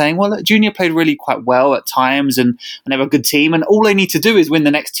 and they were saying, well, look, Junior played really quite well at times, and they have a good team, and all they need to do is win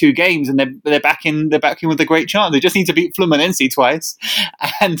the next 2 games, and they're back in with a great chance. They just need to beat Fluminense twice.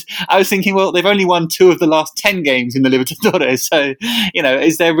 And I was thinking, well, they've only won 2 of the last 10 games in the Libertadores, so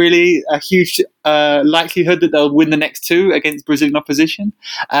is there really a huge likelihood that they'll win the next 2 against Brazilian opposition?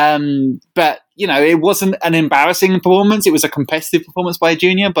 But it wasn't an embarrassing performance. It was a competitive performance by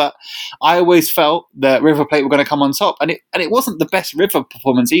Junior, but I always felt that River Plate were going to come on top, and it wasn't the best best River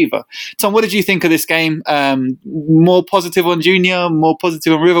performance either. Tom, what did you think of this game? More positive on Junior, more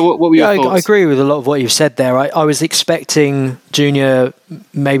positive on River? What were your thoughts? I agree with a lot of what you've said there. I was expecting Junior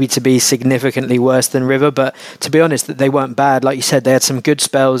maybe to be significantly worse than River, but to be honest, they weren't bad. Like you said, they had some good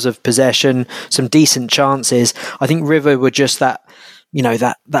spells of possession, some decent chances. I think River were just that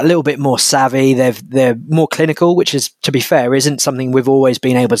little bit more savvy. They're more clinical, which is, to be fair, isn't something we've always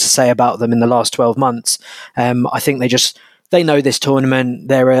been able to say about them in the last 12 months. I think they know this tournament.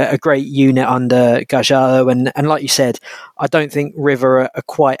 They're a great unit under Gallardo, and like you said, I don't think River are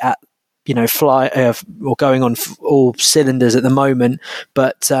quite at or going on all cylinders at the moment.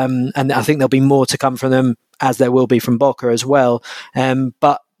 But and I think there'll be more to come from them, as there will be from Boca as well.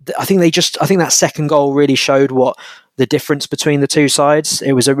 But I think that second goal really showed what the difference between the two sides.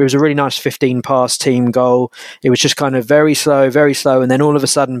 It was a really nice 15 pass team goal. It was just kind of very slow, and then all of a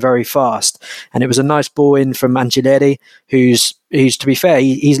sudden very fast. And it was a nice ball in from Angileri, who's to be fair,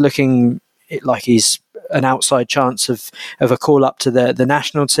 he's looking like he's an outside chance of a call up to the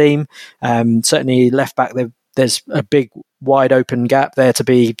national team. Certainly left back, there's a big wide open gap there to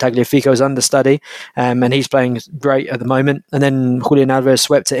be Tagliafico's understudy, and he's playing great at the moment. And then Julian Alvarez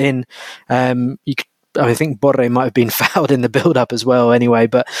swept it in. I think Borre might have been fouled in the build-up as well anyway.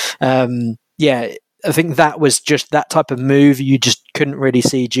 But I think that was just that type of move you just couldn't really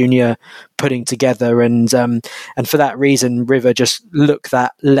see Junior putting together. And for that reason, River just look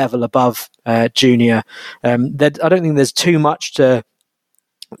that level above Junior. I don't think there's too much to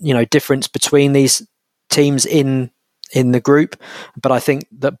difference between these teams in the group, but I think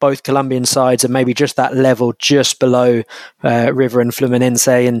that both Colombian sides are maybe just that level just below River and Fluminense,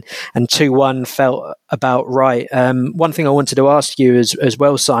 and 2-1 felt about right. One thing I wanted to ask you as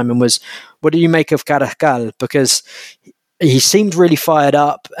well, Simon, was what do you make of Carrascal? Because he seemed really fired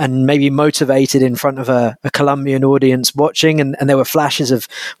up and maybe motivated in front of a Colombian audience watching, and there were flashes of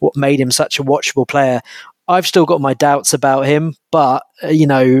what made him such a watchable player. I've still got my doubts about him, but he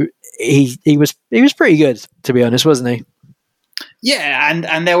was pretty good, to be honest, wasn't he? Yeah,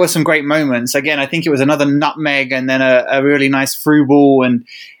 and there were some great moments. Again, I think it was another nutmeg and then a really nice through ball. And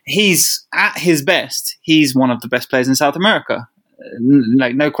he's at his best. He's one of the best players in South America,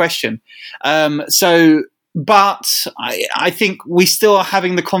 like no question. But I think we still are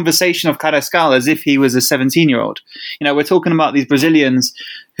having the conversation of Carrascal as if he was a 17-year-old. We're talking about these Brazilians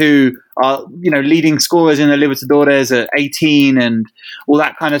who are, leading scorers in the Libertadores at 18 and all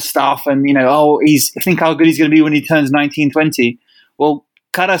that kind of stuff. And, think how good he's going to be when he turns 19, 20. Well,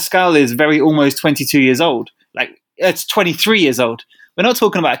 Carrascal is almost 22 years old. Like, it's 23 years old. We're not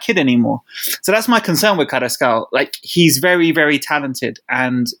talking about a kid anymore. So that's my concern with Carrascal. Like, he's very, very talented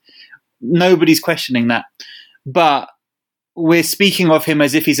and nobody's questioning that. But we're speaking of him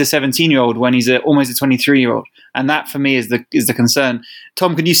as if he's a 17-year-old when he's almost a 23-year-old. And that, for me, is the concern.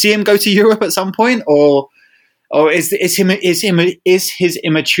 Tom, can you see him go to Europe at some point? Or is his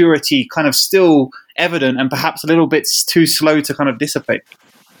immaturity kind of still evident and perhaps a little bit too slow to kind of dissipate?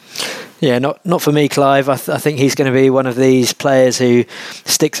 Yeah, not for me, Clive. I think he's going to be one of these players who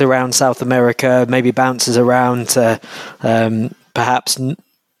sticks around South America, maybe bounces around to perhaps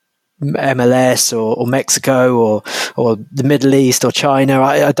MLS or Mexico or the Middle East or China.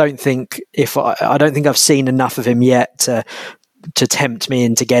 I don't think I've seen enough of him yet to tempt me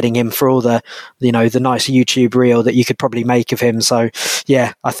into getting him for all the nice YouTube reel that you could probably make of him. So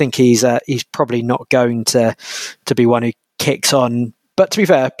yeah, I think he's probably not going to be one who kicks on. But to be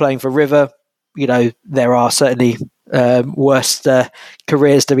fair, playing for River, there are certainly worse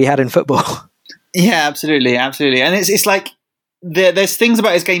careers to be had in football. Yeah, absolutely, and it's like. There's things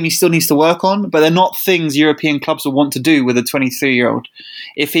about his game he still needs to work on, but they're not things European clubs would want to do with a 23-year-old.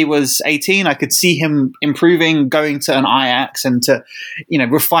 If he was 18, I could see him improving, going to an Ajax and to,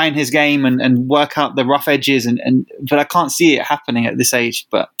 refine his game and work out the rough edges. But I can't see it happening at this age.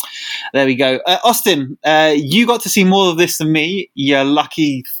 But there we go. Austin, you got to see more of this than me. You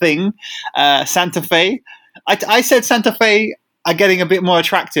lucky thing. Santa Fe. I said Santa Fe are getting a bit more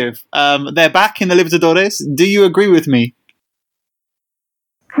attractive. They're back in the Libertadores. Do you agree with me?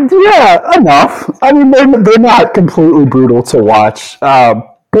 Yeah, enough. I mean, they're not completely brutal to watch,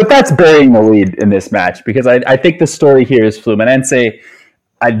 but that's burying the lead in this match because I think the story here is Fluminense.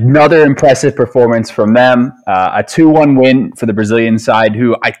 Another impressive performance from them, a 2-1 win for the Brazilian side,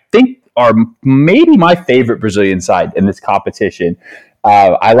 who I think are maybe my favorite Brazilian side in this competition.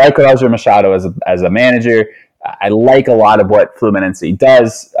 I like Roger Machado as a manager. I like a lot of what Fluminense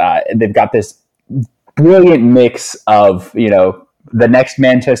does. They've got this brilliant mix of, the next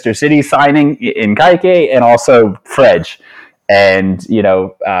Manchester City signing in Kaique and also Fred. and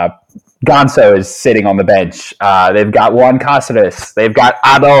Ganso is sitting on the bench. They've got Juan Cáceres. They've got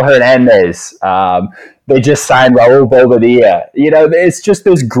Abel Hernandez. They just signed Raul Bobadilla. It's just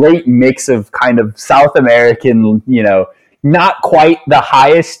this great mix of kind of South American, not quite the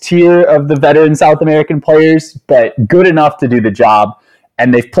highest tier of the veteran South American players, but good enough to do the job.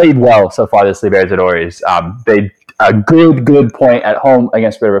 And they've played well so far, this Libertadores. They a good point at home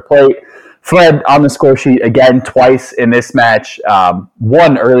against River Plate. Fred on the score sheet again twice in this match.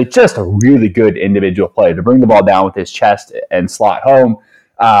 One early, just a really good individual play to bring the ball down with his chest and slot home.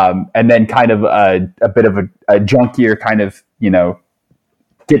 And then kind of a bit of a junkier kind of,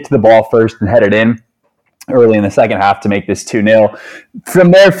 get to the ball first and head it in early in the second half to make this 2-0.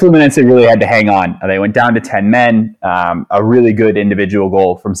 From there, Fluminense really had to hang on. They went down to 10 men. A really good individual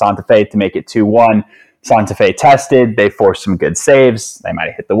goal from Santa Fe to make it 2-1. Santa Fe tested. They forced some good saves. They might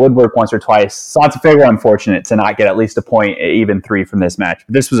have hit the woodwork once or twice. Santa Fe were unfortunate to not get at least a point, even 3 from this match.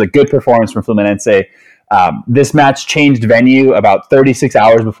 But this was a good performance from Fluminense. This match changed venue about 36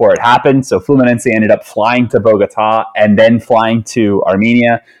 hours before it happened. So Fluminense ended up flying to Bogota and then flying to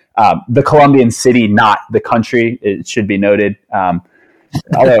Armenia. The Colombian city, not the country, it should be noted.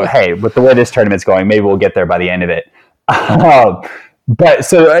 Although, hey, with the way this tournament's going, maybe we'll get there by the end of it. But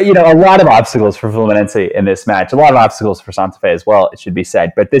so, a lot of obstacles for Fluminense in this match, a lot of obstacles for Santa Fe as well, it should be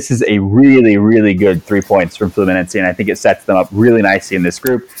said. But this is a really, really good 3 points from Fluminense, and I think it sets them up really nicely in this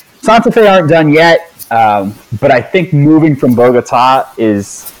group. Santa Fe aren't done yet, but I think moving from Bogota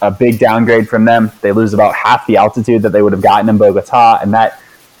is a big downgrade from them. They lose about half the altitude that they would have gotten in Bogota, and that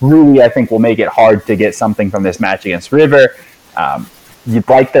really, I think, will make it hard to get something from this match against River. You'd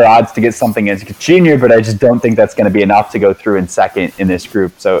like their odds to get something against Junior, but I just don't think that's going to be enough to go through in second in this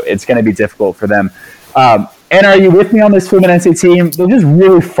group. So it's going to be difficult for them. And are you with me on this Fluminense team? They're just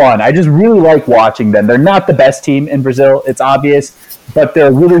really fun. I just really like watching them. They're not the best team in Brazil, it's obvious, but they're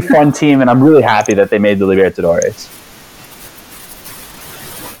a really fun team, and I'm really happy that they made the Libertadores.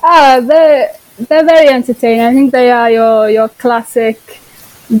 They're very entertaining. I think they are your classic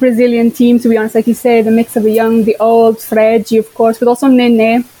Brazilian team, to be honest. Like you say, the mix of the young, the old, Fred, of course, but also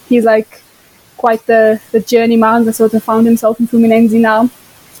Nene. He's like quite the journeyman that sort of found himself in Fluminense now.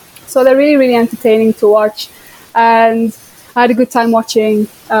 So they're really, really entertaining to watch. And I had a good time watching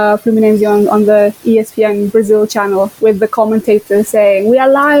Fluminense on the ESPN Brazil channel with the commentator saying, "We are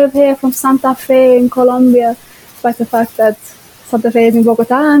live here from Santa Fe in Colombia," despite the fact that Santa Fe is in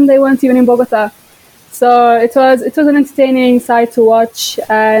Bogota and they weren't even in Bogota. So it was an entertaining side to watch,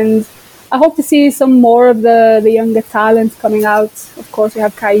 and I hope to see some more of the younger talent coming out. Of course, we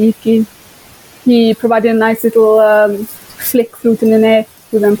have Kaique. He provided a nice little flick through to Nene,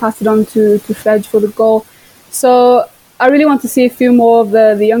 who then passed it on to Fred for the goal. So I really want to see a few more of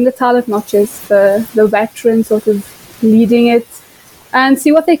the younger talent, not just the veterans sort of leading it, and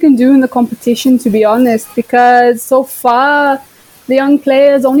see what they can do in the competition, to be honest, because so far the young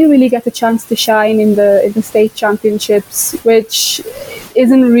players only really get a chance to shine in the state championships, which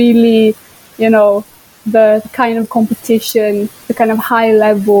isn't really, the kind of competition, the kind of high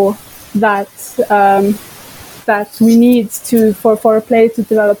level that we need for a player to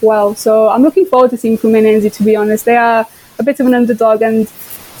develop well. So I'm looking forward to seeing Fluminense, to be honest. They are a bit of an underdog, and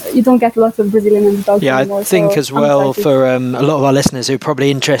you don't get a lot of Brazilian underdogs anymore. I think as well, for a lot of our listeners who are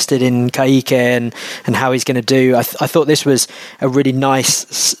probably interested in Kaique and how he's going to do, I thought this was a really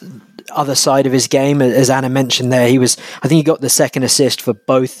nice other side of his game. As Anna mentioned there, I think he got the second assist for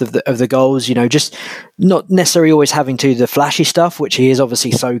both of the goals, just not necessarily always having to do the flashy stuff, which he is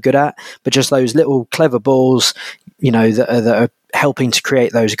obviously so good at, but just those little clever balls, that are helping to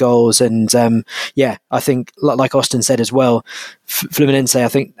create those goals. And I think, like Austin said as well, Fluminense, I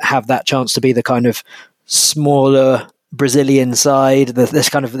think, have that chance to be the kind of smaller Brazilian side, this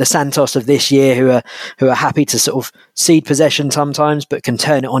kind of the Santos of this year, who are happy to sort of cede possession sometimes, but can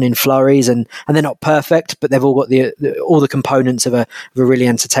turn it on in flurries, and they're not perfect, but they've all got all the components of a really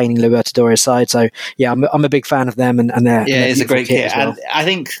entertaining Libertadores side. So yeah, I'm a big fan of them, and they're it's a great kit. Well. And I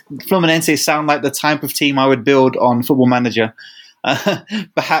think Fluminense sound like the type of team I would build on Football Manager.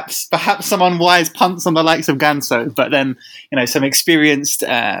 Perhaps someone wise punts on the likes of Ganso, but then some experienced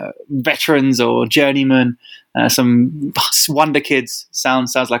veterans or journeymen, some wonder kids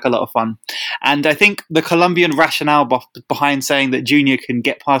sounds like a lot of fun. And I think the Colombian rationale behind saying that Junior can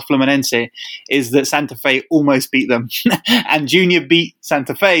get past Fluminense is that Santa Fe almost beat them, and Junior beat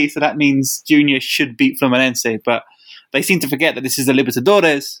Santa Fe, so that means Junior should beat Fluminense. But they seem to forget that this is the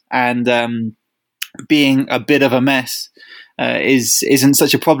Libertadores, and being a bit of a mess, isn't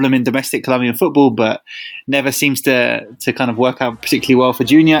such a problem in domestic Colombian football, but never seems to kind of work out particularly well for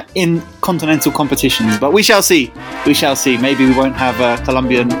Junior in continental competitions. But we shall see. We shall see. Maybe we won't have a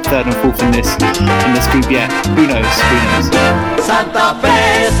Colombian third and fourth in this group yet. Who knows? Who knows? Santa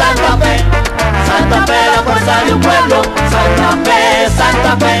Fe, Santa Fe, Santa Fe, la fuerza de un pueblo. Santa Fe,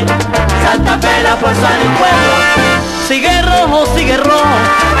 Santa Fe, Santa Fe, la fuerza de un pueblo. Sigue rojo, sigue rojo,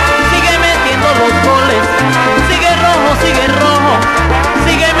 sigue metiendo los goles. Sigue rojo,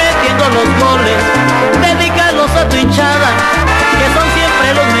 sigue metiendo los goles. Dedícalos a tu hinchada, que son siempre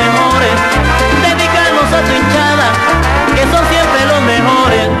los mejores. Dedícalos a tu hinchada, que son siempre los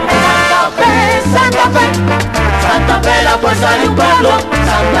mejores. Santa Fe, Santa Fe, Santa Fe, la fuerza de un pueblo.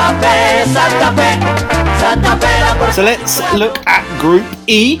 Santa Fe, Santa Fe, Santa Fe, la fuerza. So let's look at Group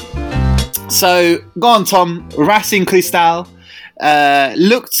E. So go on, Tom. Racing Cristal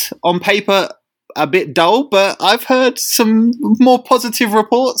looked on paper a bit dull, but I've heard some more positive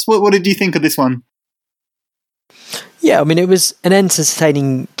reports. What did you think of this one? Yeah, I mean, it was an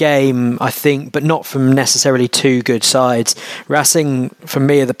entertaining game, I think, but not from necessarily two good sides. Racing, for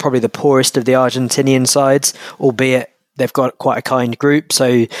me, are probably the poorest of the Argentinian sides, albeit they've got quite a kind group,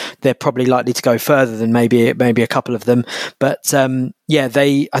 so they're probably likely to go further than maybe a couple of them. But I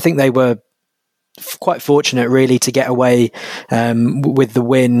think they were quite fortunate, really, to get away with the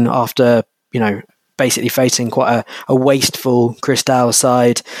win after, basically facing quite a wasteful Cristal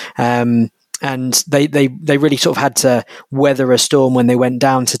side. And they really sort of had to weather a storm when they went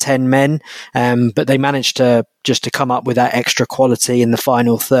down to 10 men. But they managed to come up with that extra quality in the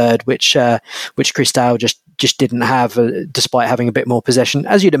final third, which Cristal just didn't have, despite having a bit more possession,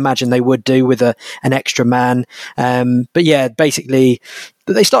 as you'd imagine they would do with an extra man. But yeah, basically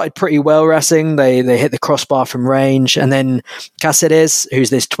they started pretty well, Racing. They hit the crossbar from range, and then Cáceres, who's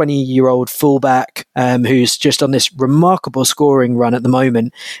this 20-year-old fullback, who's just on this remarkable scoring run at the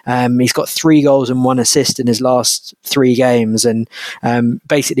moment. He's got 3 goals and 1 assist in his last 3 games, and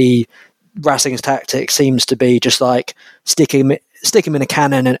basically Racing's tactic seems to be just like stick him in a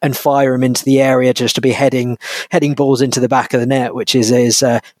cannon and fire him into the area, just to be heading balls into the back of the net, which is his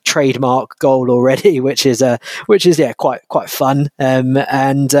trademark goal already, which is quite fun.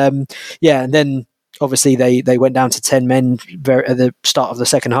 And then obviously they went down to 10 men at the start of the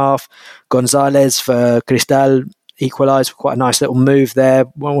second half. Gonzalez for Cristal equalised, quite a nice little move there,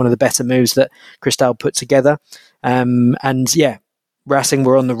 one of the better moves that Cristal put together. Racing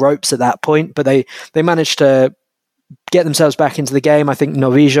were on the ropes at that point, but they managed to get themselves back into the game. I think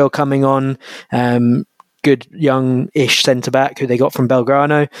Novillo coming on, good young-ish centre-back who they got from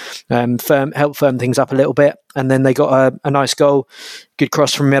Belgrano, helped firm things up a little bit. And then they got a nice goal, good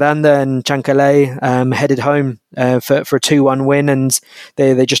cross from Miranda, and Chancalay headed home for a 2-1 win, and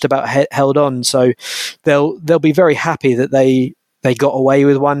they just about held on. So they'll be very happy that they got away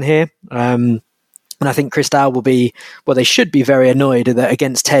with one here. And I think Cristal they should be very annoyed that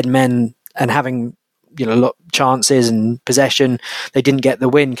against 10 men and having a lot of chances and possession, they didn't get the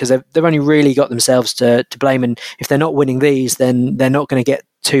win, because they've only really got themselves to blame. And if they're not winning these, then they're not going to get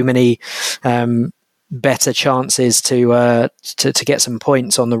too many better chances to get some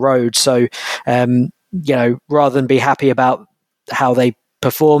points on the road. So rather than be happy about how they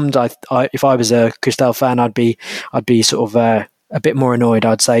performed, if I was a Cristal fan, I'd be sort of a bit more annoyed,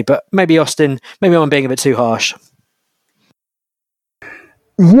 I'd say. But maybe Austin, maybe I'm being a bit too harsh.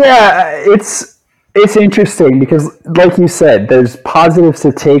 Yeah, it's interesting because, like you said, there's positives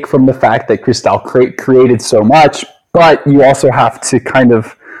to take from the fact that Cristal created so much, but you also have to kind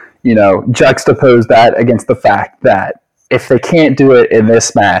of, juxtapose that against the fact that if they can't do it in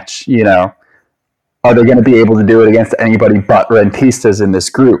this match, are they going to be able to do it against anybody but Rentistas in this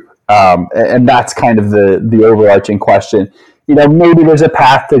group? And that's kind of the overarching question. Maybe there's a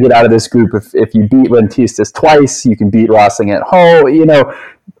path to get out of this group. If you beat Rentistas twice, you can beat Racing at home.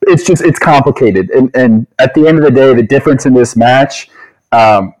 It's complicated. And at the end of the day, the difference in this match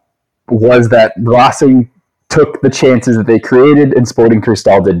was that Racing took the chances that they created and Sporting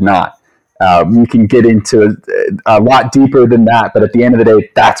Cristal did not. You can get into a lot deeper than that, but at the end of the day,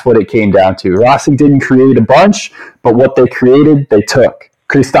 that's what it came down to. Racing didn't create a bunch, but what they created, they took.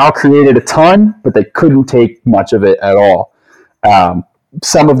 Cristal created a ton, but they couldn't take much of it at all.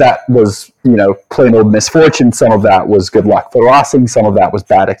 Some of that was, plain old misfortune. Some of that was good luck for Racing. Some of that was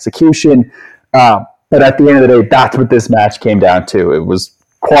bad execution. But at the end of the day, that's what this match came down to. It was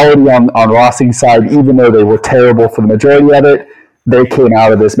quality on Racing's side. Even though they were terrible for the majority of it, they came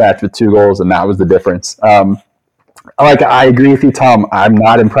out of this match with 2 goals, and that was the difference. I agree with you, Tom. I'm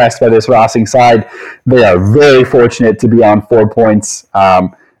not impressed by this Racing side. They are very fortunate to be on 4 points.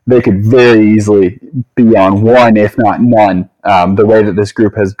 they could very easily be on one, if not none, the way that this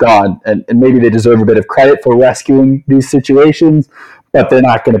group has gone. And maybe they deserve a bit of credit for rescuing these situations, but they're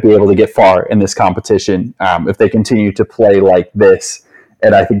not going to be able to get far in this competition if they continue to play like this.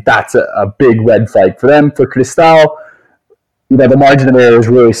 And I think that's a big red flag for them. For Cristal, the margin of error is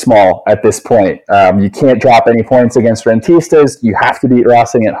really small at this point. You can't drop any points against Rentistas. You have to beat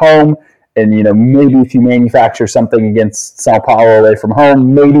Racing at home. And, maybe if you manufacture something against Sao Paulo away from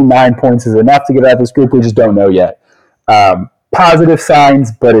home, maybe 9 points is enough to get out of this group. We just don't know yet. Positive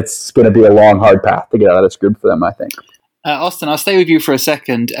signs, but it's going to be a long, hard path to get out of this group for them, I think. Austin, I'll stay with you for a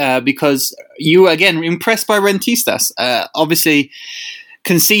second because you were, again, impressed by Rentistas. Obviously,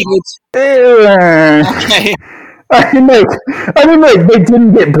 conceded. Okay. I mean, they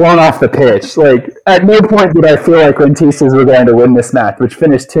didn't get blown off the pitch. Like, at no point did I feel like Rentistas were going to win this match, which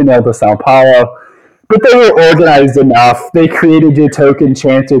finished 2-0 to Sao Paulo. But they were organized enough. They created your token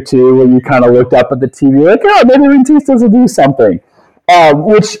chance or two where you kind of looked up at the TV like, oh, maybe Rentistas will do something.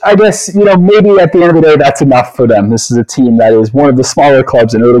 Which I guess, maybe at the end of the day, that's enough for them. This is a team that is one of the smaller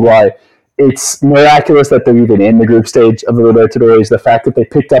clubs in Uruguay. It's miraculous that they're even in the group stage of the Libertadores. The fact that they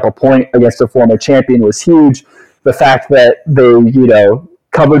picked up a point against a former champion was huge. The fact that they,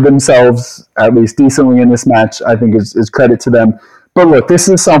 covered themselves at least decently in this match, I think is credit to them. But look, this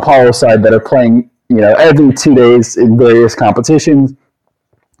is Sao Paulo side that are playing, every 2 days in various competitions.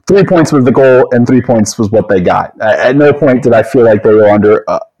 3 points was the goal, and 3 points was what they got. At no point did I feel like they were under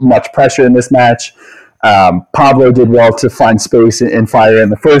much pressure in this match. Pablo did well to find space and fire in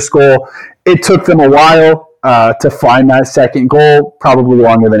the first goal. It took them a while to find that second goal, probably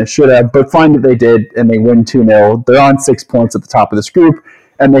longer than it should have, but find that they did, and they win 2-0. They're on 6 points at the top of this group,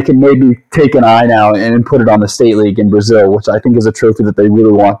 and they can maybe take an eye now and put it on the State League in Brazil, which I think is a trophy that they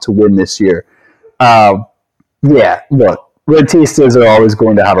really want to win this year. Look, Rentistas are always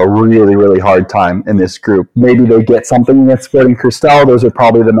going to have a really, really hard time in this group. Maybe they get something against Sporting Cristal. Those are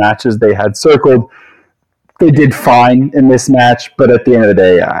probably the matches they had circled. They did fine in this match, but at the end of the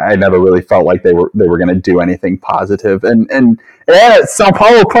day, I never really felt like they were going to do anything positive. And Sao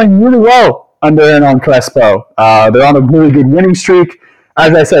Paulo playing really well under Hernan Crespo. They're on a really good winning streak.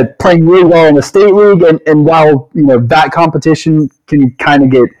 As I said, playing really well in the State League, and while that competition can kind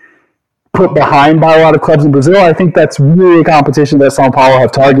of get put behind by a lot of clubs in Brazil, I think that's really a competition that Sao Paulo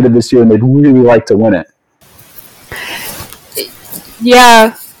have targeted this year, and they'd really like to win it.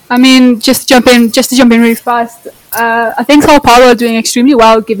 Yeah. I mean, just to jump in really fast, I think Sao Paulo are doing extremely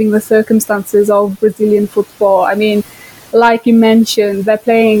well given the circumstances of Brazilian football. I mean, like you mentioned, they're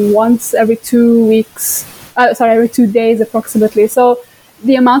playing once every 2 weeks, every 2 days approximately. So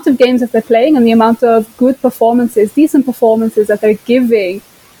the amount of games that they're playing and the amount of good performances, decent performances that they're giving,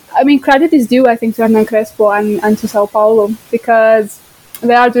 I mean, credit is due, I think, to Hernan Crespo and to Sao Paulo because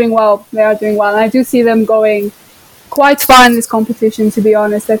they are doing well. And I do see them going quite far in this competition, to be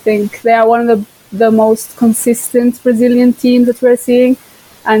honest. I think they are one of the most consistent Brazilian teams that we're seeing.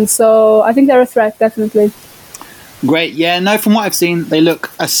 And so I think they're a threat, definitely. Great. Yeah, no, from what I've seen, they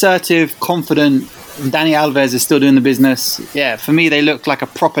look assertive, confident. Dani Alves is still doing the business. Yeah, for me, they look like a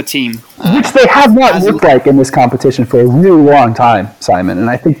proper team. Which they have not looked like in this competition for a really long time, Simon. And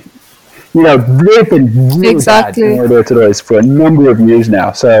I think, they've been really bad in Libertadores for a number of years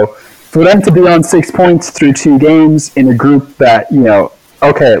now. So for them to be on 6 points through 2 games in a group that,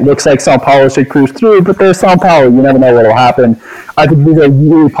 it looks like Sao Paulo should cruise through, but they're Sao Paulo. You never know what will happen. I think these are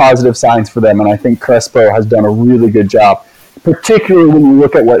really positive signs for them, and I think Crespo has done a really good job, particularly when you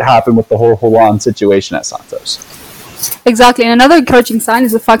look at what happened with the whole Holland situation at Santos. Exactly, and another encouraging sign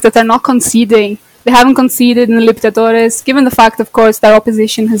is the fact that they're not conceding. They haven't conceded in the Libertadores, given the fact, of course, their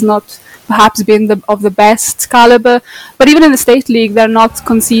opposition has not perhaps been of the best caliber. But even in the State League, they're not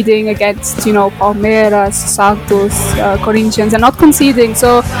conceding against, Palmeiras, Santos, Corinthians. They're not conceding.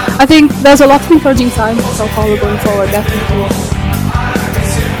 So I think there's a lot of encouraging signs for Sao Paulo going forward, definitely.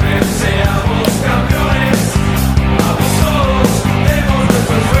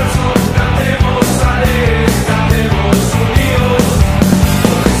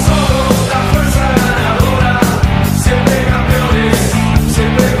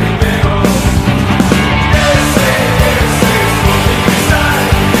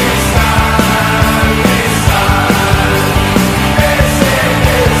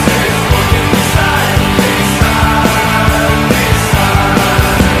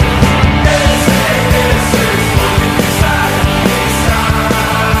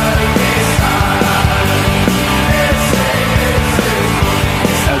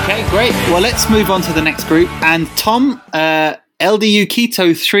 Well, let's move on to the next group. And Tom, LDU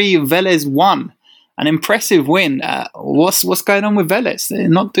Quito 3, Vélez 1. an impressive win. What's going on with Vélez? They're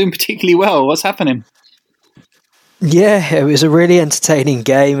not doing particularly well. What's happening? Yeah, it was a really entertaining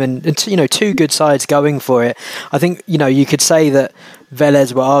game, and two good sides going for it. I think you could say that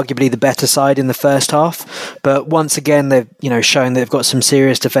Vélez were arguably the better side in the first half, but once again they've shown they've got some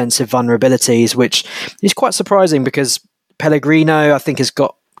serious defensive vulnerabilities, which is quite surprising because Pellegrino, I think, has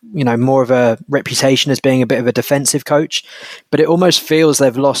got more of a reputation as being a bit of a defensive coach, but it almost feels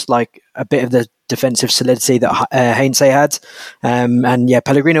they've lost like a bit of the defensive solidity that Heinze had. And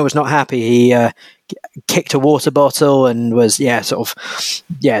Pellegrino was not happy. He kicked a water bottle and was not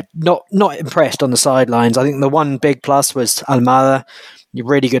impressed on the sidelines. I think the one big plus was Almada.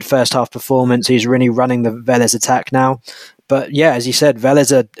 Really good first half performance. He's really running the Vélez attack now. But yeah, as you said,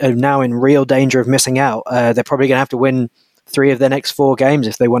 Vélez are now in real danger of missing out. They're probably going to have to win 3 of their next 4 games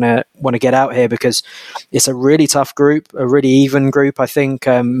if they want to get out here, because it's a really tough group, a really even group. I think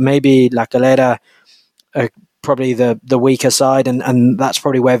maybe La Calera are probably the weaker side, and that's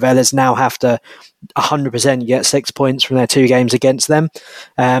probably where Vélez now have to 100% get 6 points from their 2 games against them.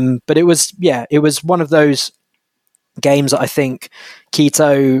 But it was one of those games that I think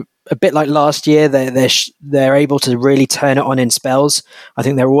Quito, a bit like last year, they're able to really turn it on in spells. I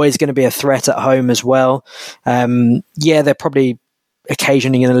think they're always going to be a threat at home as well. They're probably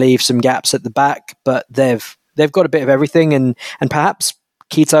occasionally going to leave some gaps at the back, but they've got a bit of everything, and perhaps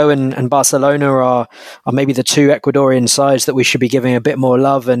Quito and Barcelona are maybe the 2 Ecuadorian sides that we should be giving a bit more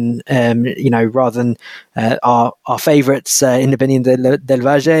love, and rather than our favourites, Independiente del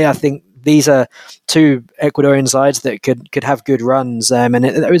Valle. I think these are 2 Ecuadorian sides that could have good runs, and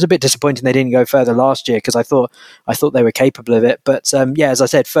it was a bit disappointing they didn't go further last year, because I thought they were capable of it. But as I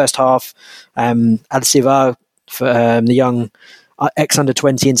said, first half, Alcivar, for the young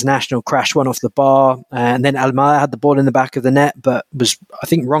ex-under-20 international, crashed one off the bar, and then Almada had the ball in the back of the net, but was, I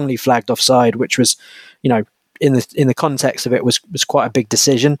think, wrongly flagged offside, which was, in the context of it, was quite a big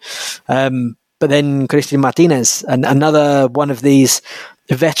decision. But then Cristian Martinez, and another one of these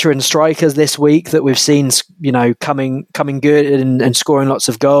veteran strikers this week that we've seen, coming good and scoring lots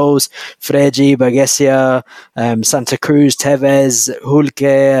of goals. Fregi, Baguesia, Santa Cruz, Tevez,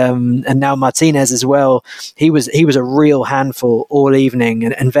 Hulke, and now Martinez as well. He was a real handful all evening,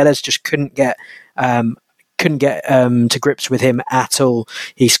 and Vélez just couldn't get to grips with him at all.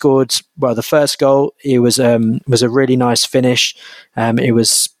 He scored the first goal. It was a really nice finish. It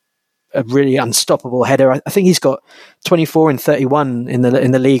was a really unstoppable header. I think he's got 24 and 31 in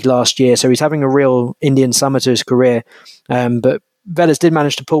the league last year, so he's having a real Indian summer to his career. But Vélez did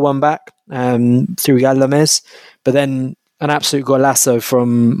manage to pull one back through Galdames, but then an absolute golazo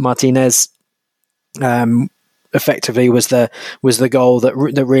from Martinez effectively was the goal that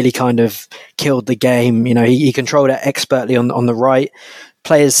really kind of killed the game. He controlled it expertly on the right.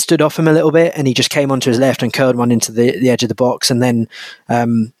 Players stood off him a little bit, and he just came onto his left and curled one into the edge of the box, and then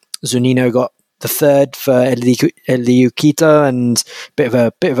Zunino got the third for LDU Quito, and bit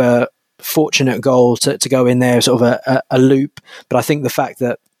of a fortunate goal to go in there, sort of a loop. But I think the fact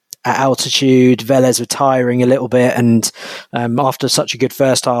that at altitude Vélez were tiring a little bit, and after such a good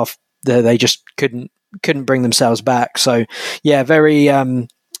first half, they just couldn't bring themselves back. So yeah,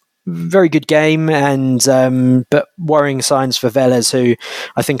 very good game, and but worrying signs for Vélez, who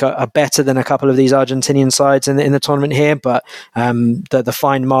I think are better than a couple of these Argentinian sides in the tournament here, but the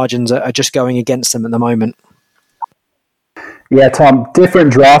fine margins are just going against them at the moment. Yeah, Tom,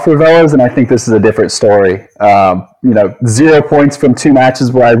 different draw for Vélez, and I think this is a different story. 0 points from 2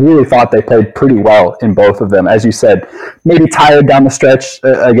 matches where I really thought they played pretty well in both of them. As you said, maybe tired down the stretch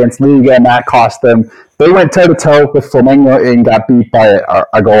against Liga, and that cost them. They went toe-to-toe with Flamengo and got beat by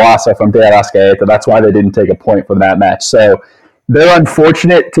a golazo from De Arrascaeta. That's why they didn't take a point from that match. So they're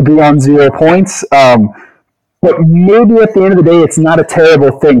unfortunate to be on 0 points. But maybe at the end of the day, it's not a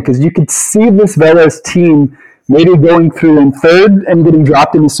terrible thing, because you could see this Vélez team maybe going through in third and getting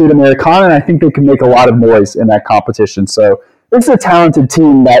dropped in the Sudamericana, and I think they could make a lot of noise in that competition. So it's a talented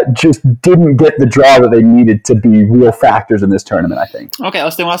team that just didn't get the draw that they needed to be real factors in this tournament, I think. Okay,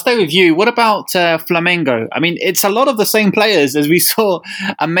 Austin, I'll stay with you. What about Flamengo? I mean, it's a lot of the same players as we saw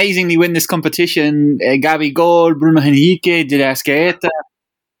amazingly win this competition. Gabigol, Bruno Henrique, De Arrascaeta.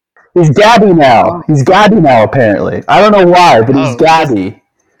 He's Gabby now. He's Gabby now, apparently. I don't know why, but he's Gabby.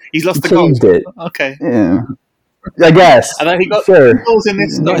 He's lost the goal. It. Okay. Yeah. I guess. And then he got goals in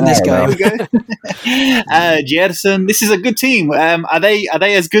this. Not in this game. Gerson, this is a good team. Are they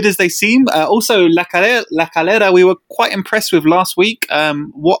as good as they seem? Also, La Calera, we were quite impressed with last week.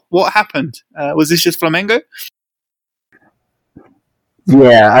 What happened? Was this just Flamengo?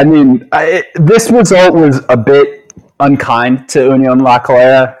 Yeah, I mean, this result was a bit unkind to Union La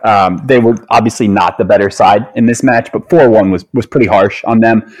Calera. They were obviously not the better side in this match, but 4-1 was pretty harsh on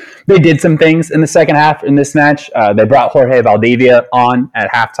them. They did some things in the second half in this match. They brought Jorge Valdivia on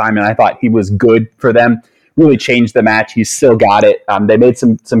at halftime, and I thought he was good for them. Really changed the match. He still got it. They made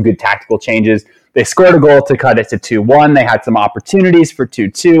some good tactical changes. They scored a goal to cut it to 2-1. They had some opportunities for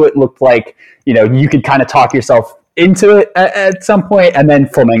 2-2. It looked like, you could kind of talk yourself into it at some point, and then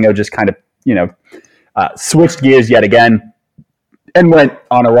Flamengo just kind of, switched gears yet again and went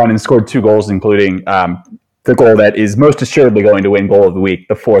on a run and scored 2 goals, including the goal that is most assuredly going to win goal of the week,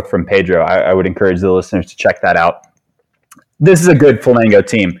 the 4th from Pedro. I would encourage the listeners to check that out. This is a good Flamengo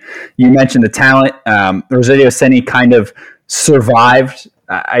team. You mentioned the talent. Rosario Ceni kind of survived,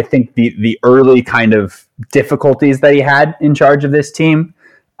 I think, the early kind of difficulties that he had in charge of this team.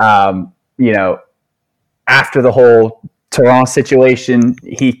 After the whole Turan situation,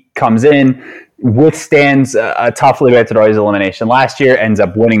 he comes in, withstands a tough Libertadores elimination last year, ends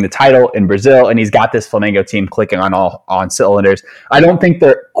up winning the title in Brazil, and he's got this Flamengo team clicking on cylinders. I don't think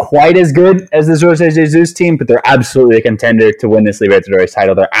they're quite as good as the Jorge Jesus team, but they're absolutely a contender to win this Libertadores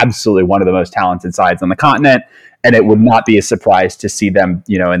title. They're absolutely one of the most talented sides on the continent, and it would not be a surprise to see them,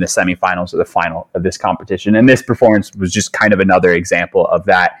 in the semifinals or the final of this competition. And this performance was just kind of another example of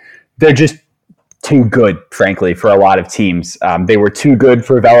that. They're just too good, frankly, for a lot of teams. They were too good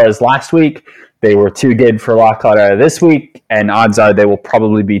for Vélez last week. They were too good for La Calera this week, and odds are they will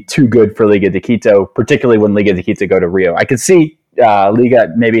probably be too good for Liga de Quito, particularly when Liga de Quito go to Rio. I could see Liga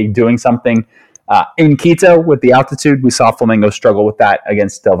maybe doing something in Quito with the altitude. We saw Flamengo struggle with that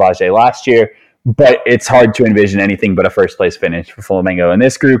against Del Valle last year, but it's hard to envision anything but a first-place finish for Flamengo in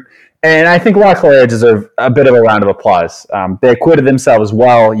this group. And I think La Calera deserve a bit of a round of applause. They acquitted themselves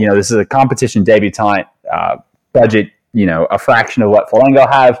well. This is a competition debutante budget, a fraction of what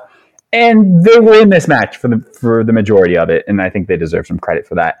Flamengo have. And they were in this match for the majority of it, and I think they deserve some credit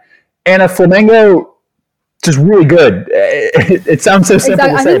for that. And a Flamengo just really good. It sounds so simple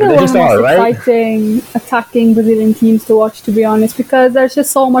to say, but they just are, right? Exciting, attacking Brazilian teams to watch, to be honest, because there's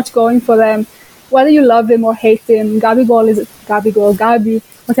just so much going for them. Whether you love him or hate him, Gabi,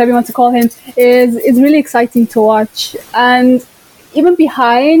 whatever you want to call him, is really exciting to watch. And even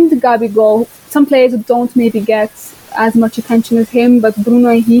behind Gabigol, some players don't maybe get as much attention as him, but Bruno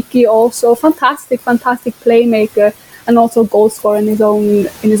Henrique also fantastic playmaker and also goal scorer in his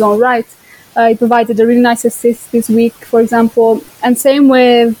own right. He provided a really nice assist this week, for example, and same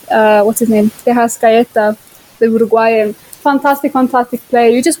with what's his name, De Arrascaeta, the Uruguayan. Fantastic player.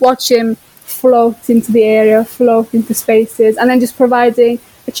 You just watch him float into the area, float into spaces, and then just providing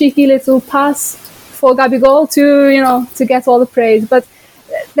a cheeky little pass for Gabigol to get all the praise. But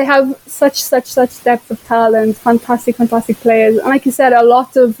they have such depth of talent, fantastic players. And like you said, a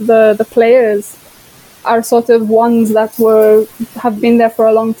lot of the players are sort of ones that have been there for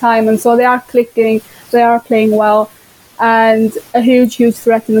a long time, and so they are clicking, they are playing well, and a huge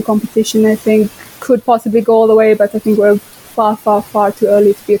threat in the competition. I think could possibly go all the way, but I think we're far too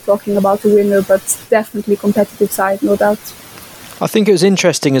early to be talking about a winner, but definitely competitive side, no doubt. I think it was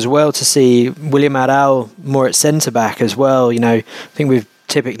interesting as well to see William Arrau more at centre-back as well. I think we've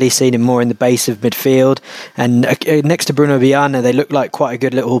typically seen him more in the base of midfield, and next to Bruno Viana, they look like quite a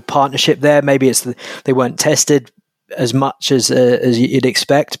good little partnership there. Maybe it's they weren't tested as much as you'd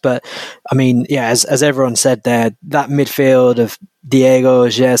expect, but I mean, yeah, as everyone said there, that midfield of Diego,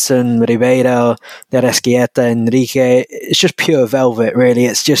 Gerson, Ribeiro, De Arrascaeta, Enrique, it's just pure velvet, really.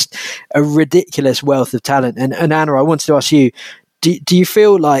 It's just a ridiculous wealth of talent. And Anna, I wanted to ask you, do you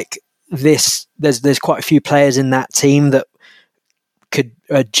feel like there's quite a few players in that team that could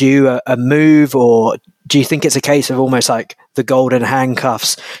do a move, or do you think it's a case of almost like the golden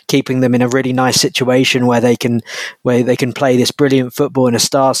handcuffs, keeping them in a really nice situation where they can play this brilliant football in a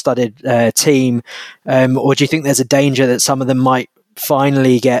star-studded team, or do you think there's a danger that some of them might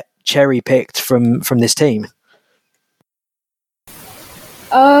finally get cherry-picked from this team?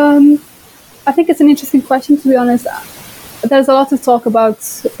 I think it's an interesting question, to be honest. There's a lot of talk about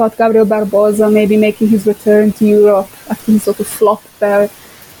Gabriel Barbosa maybe making his return to Europe after he sort of flopped there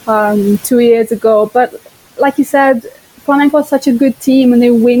 2 years ago. But like you said, Flamengo is such a good team and they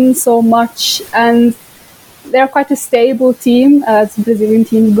win so much, and they're quite a stable team as Brazilian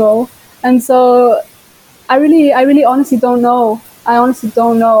teams go. And so I really honestly don't know.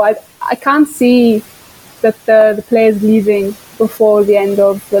 I can't see that the players leaving before the end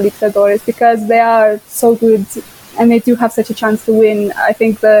of the Libertadores, because they are so good and they do have such a chance to win. I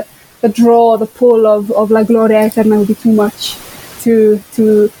think the draw, the pull of La Gloria Eterna would be too much to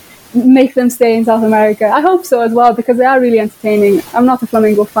make them stay in South America. I hope so as well, because they are really entertaining. I'm not a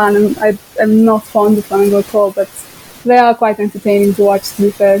Flamengo fan, and I'm not fond of Flamengo at all, but they are quite entertaining to watch, to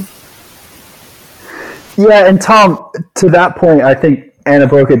be fair. Yeah, and Tom, to that point, I think Anna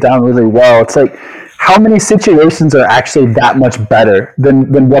broke it down really well. It's like, how many situations are actually that much better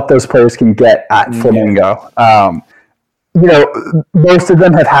than what those players can get at Flamengo? Most of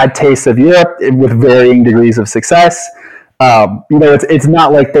them have had tastes of Europe with varying degrees of success. It's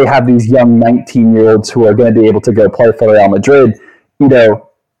not like they have these young 19-year-olds who are going to be able to go play for Real Madrid.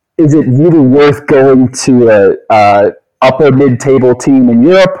 Is it really worth going to a upper mid-table team in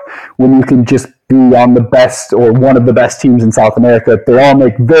Europe when you can just be on the best or one of the best teams in South America? They all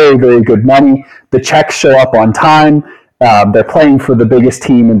make very, very good money. The checks show up on time. They're playing for the biggest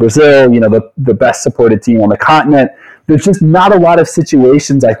team in Brazil, the best supported team on the continent. There's just not a lot of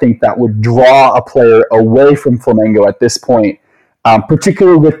situations, I think, that would draw a player away from Flamengo at this point,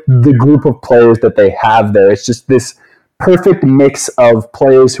 particularly with the group of players that they have there. It's just this perfect mix of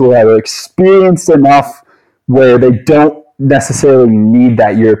players who are experienced enough where they don't necessarily need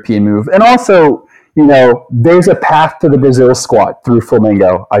that European move. And also, there's a path to the Brazil squad through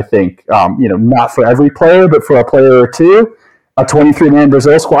Flamengo, I think. Not for every player, but for a player or two, a 23-man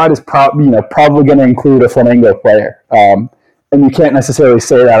Brazil squad is probably going to include a Flamengo player. And you can't necessarily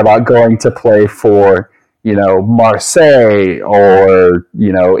say that about going to play for, Marseille or,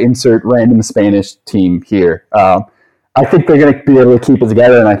 insert random Spanish team here. I think they're going to be able to keep it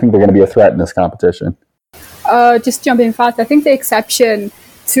together, and I think they're going to be a threat in this competition. Just jumping fast, I think the exception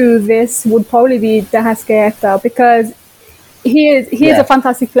to this would probably be De Arrascaeta, because he is a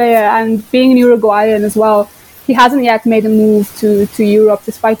fantastic player, and being an Uruguayan as well, he hasn't yet made a move to Europe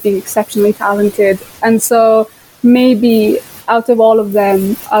despite being exceptionally talented. And so maybe out of all of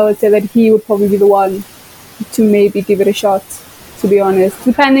them, I would say that he would probably be the one to maybe give it a shot, to be honest.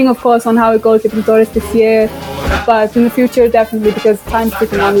 Depending, of course, on how it goes with Libertadores this year. But in the future, definitely, because time's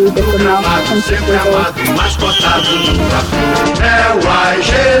ticking on a little bit from now.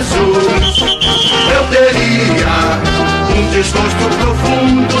 Eu teria desgosto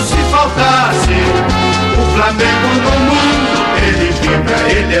profundo se faltasse o Flamengo no mundo. Ele vibra,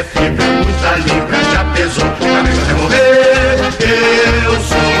 ele é fibra, muita libra, já pesou. Flamengo até morrer, eu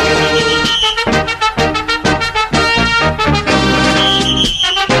sou.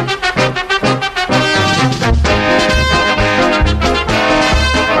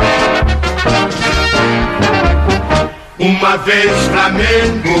 Uma vez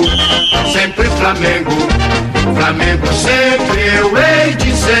Flamengo, sempre Flamengo, Flamengo sempre eu hei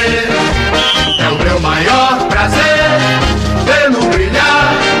de ser. É o meu maior prazer vê-lo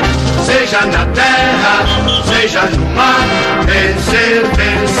brilhar, seja na terra, seja no mar. Vencer,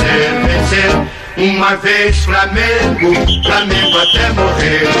 vencer, vencer. Uma vez Flamengo, Flamengo até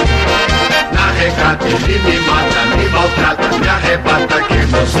morrer. Na regata ele me mata, me maltrata, me arrebata, que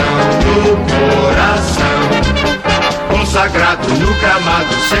emoção no coração.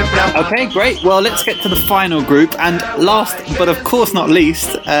 Okay, great. Well, let's get to the final group. And last, but of course not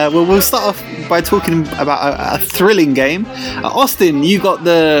least, we'll start off by talking about a thrilling game. Austin, you got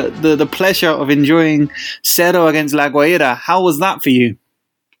the pleasure of enjoying Cerro against La Guaira. How was that for you?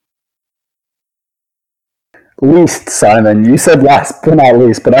 Least, Simon. You said last but not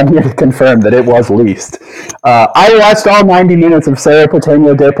least, but I'm here to confirm that it was least. I watched all 90 minutes of Cerro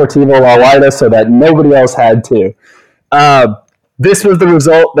Porteño Deportivo La Guaira so that nobody else had to. This was the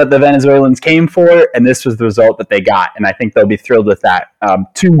result that the Venezuelans came for, and this was the result that they got, and I think they'll be thrilled with that.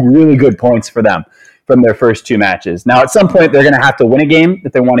 2 really good points for them from their first 2 matches. Now, at some point, they're going to have to win a game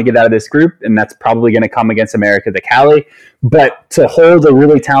if they want to get out of this group, and that's probably going to come against América de Cali. But to hold a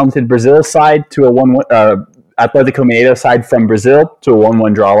really talented Brazil side to a 1-1, Atlético Mineiro side from Brazil to a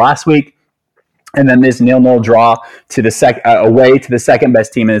 1-1 draw last week, and then this 0-0 draw to the away to the second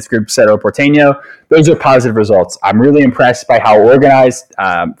best team in this group, Cerro Porteño. Those are positive results. I'm really impressed by how organized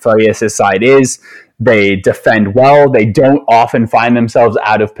Farias' side is. They defend well. They don't often find themselves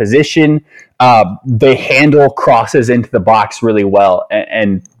out of position. They handle crosses into the box really well.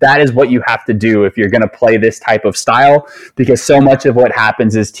 And that is what you have to do if you're going to play this type of style, because so much of what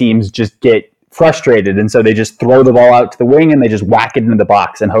happens is teams just get frustrated, and so they just throw the ball out to the wing and they just whack it into the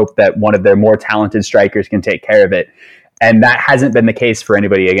box and hope that one of their more talented strikers can take care of it. And that hasn't been the case for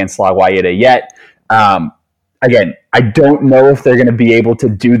anybody against La Guaira yet. Again, I don't know if they're going to be able to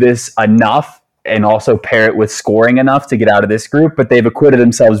do this enough and also pair it with scoring enough to get out of this group, but they've acquitted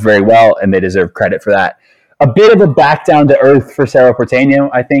themselves very well, and they deserve credit for that. A bit of a back down to earth for Cerro Porteño,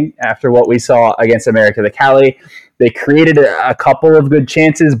 I think, after what we saw against América de Cali. They created a couple of good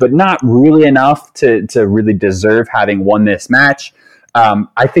chances, but not really enough to really deserve having won this match.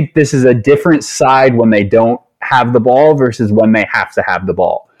 I think this is a different side when they don't have the ball versus when they have to have the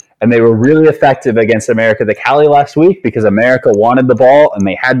ball. And they were really effective against America de Cali last week because America wanted the ball and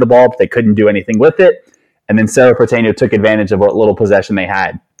they had the ball, but they couldn't do anything with it. And then Cerro Porteño took advantage of what little possession they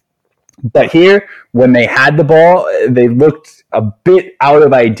had. But here, when they had the ball, they looked a bit out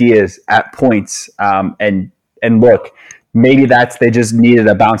of ideas at points. And look, maybe they just needed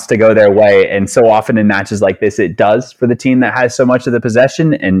a bounce to go their way. And so often in matches like this, it does for the team that has so much of the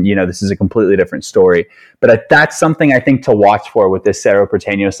possession. And, this is a completely different story. But that's something I think to watch for with this Cerro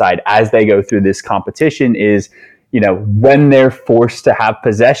Porteño side as they go through this competition is, when they're forced to have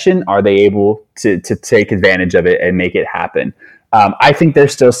possession, are they able to take advantage of it and make it happen? I think they're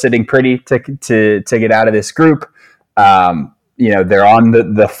still sitting pretty to get out of this group. They're on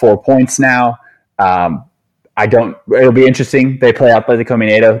the 4 points now. It'll be interesting. They play Atletico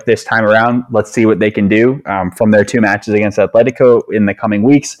Mineiro this time around. Let's see what they can do from their 2 matches against Atletico in the coming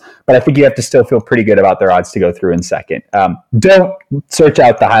weeks. But I think you have to still feel pretty good about their odds to go through in second. Don't search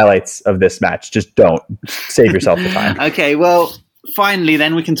out the highlights of this match. Just don't. Save yourself the time. Okay, well, finally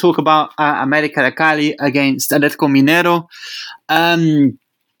then we can talk about América de Cali against Atletico Mineiro.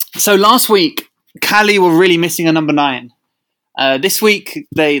 So last week, Cali were really missing a number 9. This week,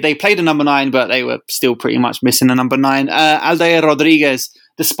 they played a number 9, but they were still pretty much missing a number 9. Aldair Rodriguez,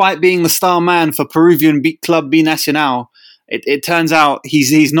 despite being the star man for Peruvian club Binacional, it turns out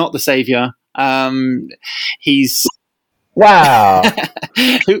he's not the saviour. He's... Wow.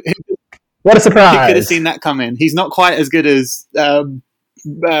 What a surprise. Who could have seen that coming? He's not quite as good as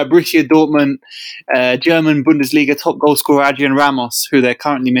Borussia Dortmund, German Bundesliga top goal scorer Adrian Ramos, who they're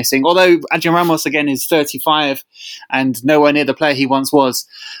currently missing. Although Adrian Ramos, again, is 35 and nowhere near the player he once was.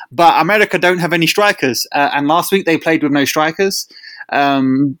 But America don't have any strikers. And last week they played with no strikers.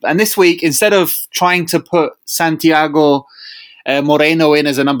 And this week, instead of trying to put Santiago Moreno in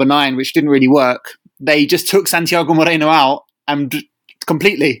as a number 9, which didn't really work, they just took Santiago Moreno out and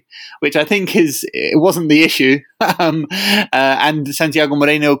completely, which I think it wasn't the issue. And Santiago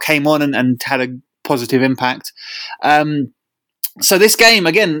Moreno came on and had a positive impact. So this game,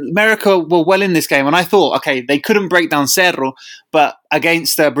 again, America were well in this game, and I thought, okay, they couldn't break down Cerro, but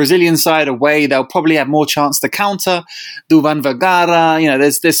against the Brazilian side away, they'll probably have more chance to counter. Duvan Vergara,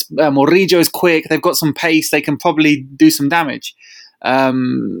 there's this Morillo is quick. They've got some pace. They can probably do some damage. It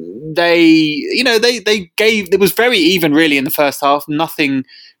was very even really in the first half, nothing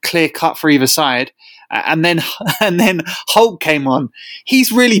clear cut for either side. And then Hulk came on.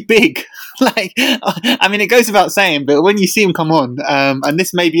 He's really big. It goes without saying, but when you see him come on, and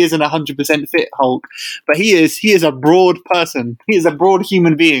this maybe isn't 100% fit Hulk, but he is a broad person. He is a broad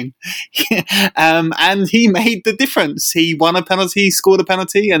human being. And he made the difference. He won a penalty, scored a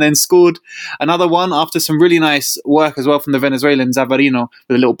penalty, and then scored another one after some really nice work as well from the Venezuelan Zavarino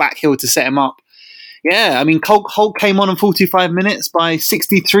with a little back heel to set him up. Yeah, Hulk came on in 45 minutes. By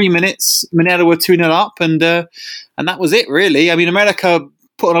 63 minutes, Mineiro were 2-0 up, and that was it, really. America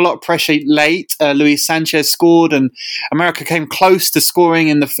put on a lot of pressure late. Luis Sanchez scored, and America came close to scoring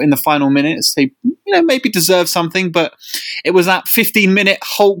in the final minutes. They maybe deserved something, but it was that 15-minute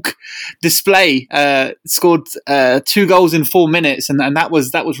Hulk display. Scored 2 goals in 4 minutes, and that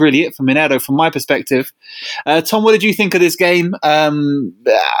was really it for Mineiro from my perspective. Tom, what did you think of this game?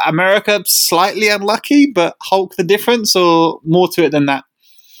 America slightly unlucky, but Hulk the difference, or more to it than that?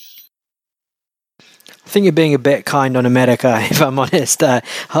 I think you're being a bit kind on America, if I'm honest.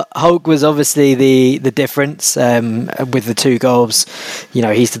 Hulk was obviously the difference with the 2 goals.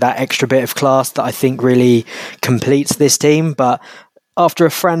 He's that extra bit of class that I think really completes this team. But after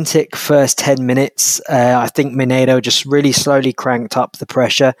a frantic first 10 minutes, I think Mineiro just really slowly cranked up the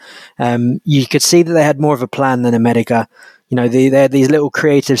pressure. You could see that they had more of a plan than America. They had these little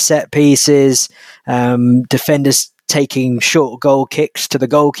creative set pieces, defenders taking short goal kicks to the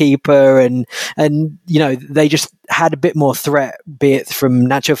goalkeeper, and they just had a bit more threat, be it from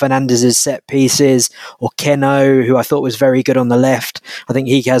Nacho Fernandez's set pieces or Keno, who I thought was very good on the left. I think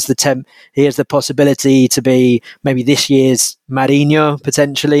he has the possibility to be maybe this year's Marinho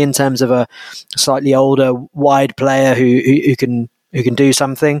potentially, in terms of a slightly older, wide player who can do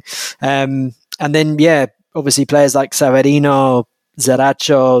something. And then obviously players like Savarino,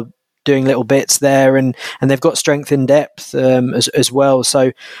 Zaracho, doing little bits there, and they've got strength in depth as well.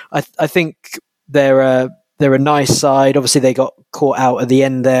 So I think they're a nice side. Obviously, they got caught out at the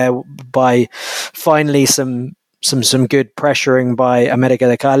end there by finally some good pressuring by América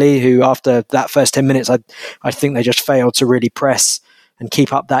de Cali, who after that first 10 minutes, I think they just failed to really press and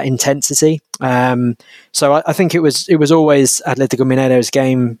keep up that intensity. So I think it was always Atletico Mineiro's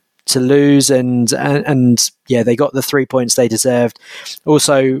game lose, and yeah, they got the 3 points they deserved.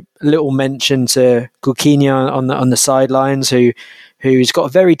 Also, little mention to Coutinho on the sidelines, who's got a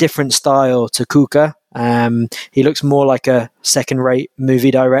very different style to Cuca. He looks more like a second-rate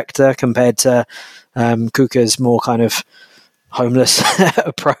movie director compared to Cuca's more kind of homeless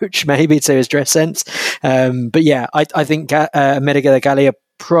approach, maybe, to his dress sense. But yeah, I think America de Cali are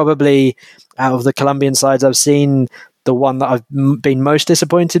probably, out of the Colombian sides I've seen, the one that I've been most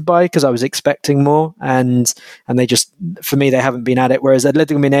disappointed by, because I was expecting more, and they just, for me, they haven't been at it. Whereas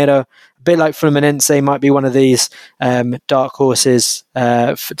Atletico Mineiro, a bit like Fluminense, might be one of these dark horses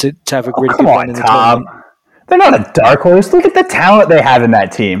to have a really good run in the tournament. They're not a dark horse. Look at the talent they have in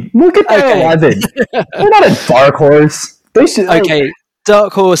that team. Look at that 11. They're not a dark horse. They should. Okay,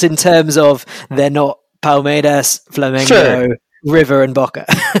 dark horse in terms of they're not Palmeiras, Flamengo, sure, River and Boca.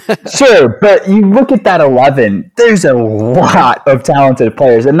 Sure, but you look at that 11, there's a lot of talented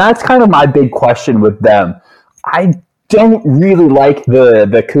players, and that's kind of my big question with them. I don't really like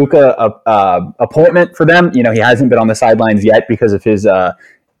the Cuca appointment for them. You know, he hasn't been on the sidelines yet because of his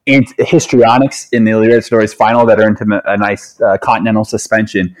histrionics in the Libertadores final that earned him a nice continental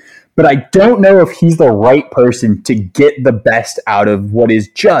suspension. But I don't know if he's the right person to get the best out of what is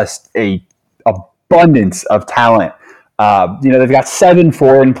just a abundance of talent. They've got 7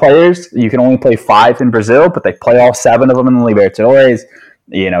 foreign players. You can only play 5 in Brazil, but they play all 7 of them in the Libertadores.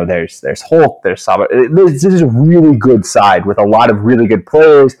 You know, there's Hulk, there's Saba. This is a really good side with a lot of really good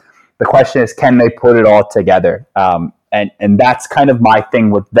players. The question is, can they put it all together? And that's kind of my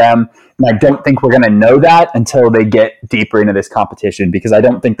thing with them. And I don't think we're going to know that until they get deeper into this competition, because I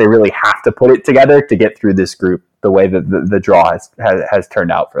don't think they really have to put it together to get through this group the way that the draw has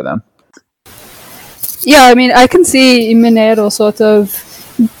turned out for them. Yeah, I mean, I can see Mineiro sort of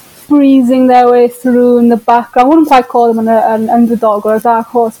breezing their way through in the background. I wouldn't quite call them an underdog or a dark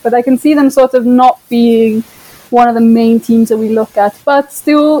horse, but I can see them sort of not being one of the main teams that we look at, but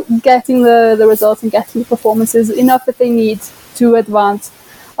still getting the results and getting the performances enough that they need to advance.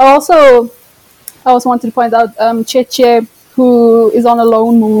 I also wanted to point out Cheche, who is on a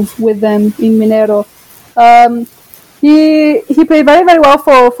loan move with them in Mineiro. He played very, very well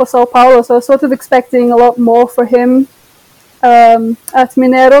for Sao Paulo, so I was sort of expecting a lot more for him at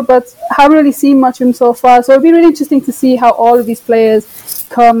Mineiro, but haven't really seen much of him so far. So it'll be really interesting to see how all of these players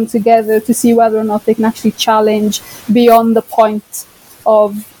come together to see whether or not they can actually challenge beyond the point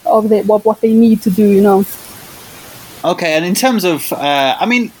of what they need to do, you know. Okay, and in terms of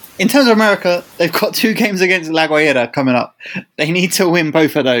America, they've got 2 games against La Guaira coming up. They need to win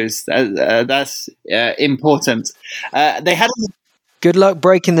both of those. That's important. They had. Good luck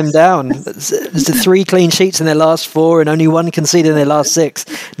breaking them down. There's 3 clean sheets in their last 4 and only 1 conceded in their last 6.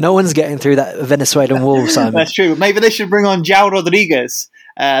 No one's getting through that Venezuelan wall, Simon. That's true. Maybe they should bring on João Rodriguez.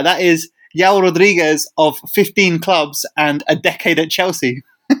 That is João Rodriguez of 15 clubs and a decade at Chelsea.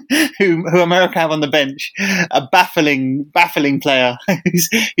 who America have on the bench. A baffling player.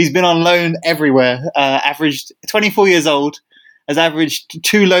 He's been on loan everywhere. Averaged 24 years old, has averaged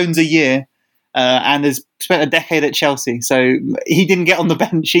 2 loans a year, and has spent a decade at Chelsea. So he didn't get on the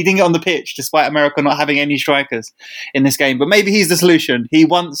bench. He didn't get on the pitch, despite America not having any strikers in this game. But maybe he's the solution. He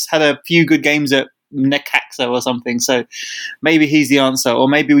once had a few good games at Necaxa or something. So maybe he's the answer. Or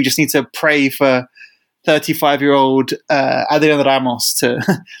maybe we just need to pray for 35-year-old Adrian Ramos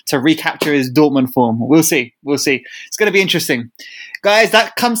to recapture his Dortmund form. We'll see. It's going to be interesting. Guys,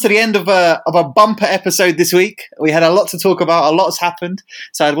 that comes to the end of a bumper episode this week. We had a lot to talk about. A lot's happened.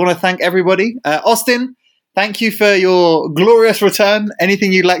 So I'd want to thank everybody. Austin, thank you for your glorious return.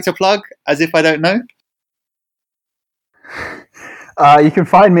 Anything you'd like to plug, as if I don't know? You can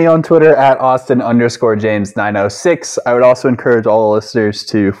find me on Twitter at Austin_James906. I would also encourage all the listeners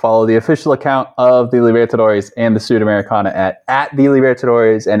to follow the official account of the Libertadores and the Sudamericana at the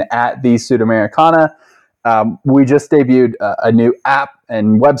Libertadores and at the Sudamericana. We just debuted a new app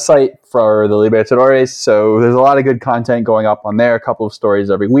and website for the Libertadores, so there's a lot of good content going up on there. A couple of stories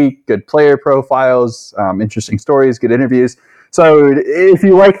every week, good player profiles, interesting stories, good interviews. So if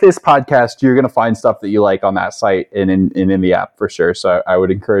you like this podcast, you're going to find stuff that you like on that site and in the app for sure. So I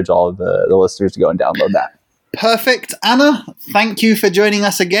would encourage all of the listeners to go and download that. Perfect. Anna, thank you for joining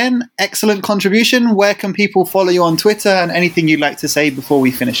us again. Excellent contribution. Where can people follow you on Twitter, and anything you'd like to say before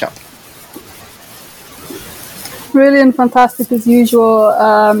we finish up? Brilliant, fantastic as usual.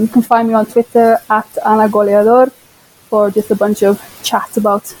 You can find me on Twitter at Ana Goleador. for just a bunch of chats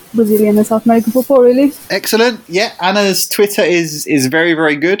about Brazilian and South American football, really. Excellent. Yeah, Anna's Twitter is very,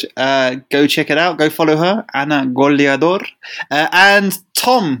 very good. Go check it out. Go follow her, Anna Goleador. And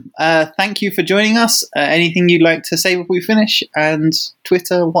Tom, thank you for joining us. Anything you'd like to say before we finish? And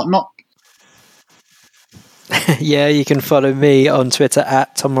Twitter, whatnot? Yeah, you can follow me on Twitter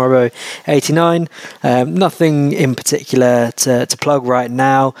at TomMorrow89. Nothing in particular to plug right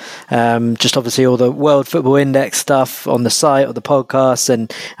now. Just obviously all the World Football Index stuff on the site or the podcast,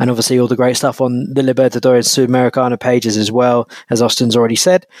 and obviously all the great stuff on the Libertadores Sudamericana pages as well, as Austin's already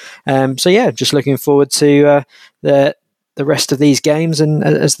said. So yeah, just looking forward to the rest of these games, and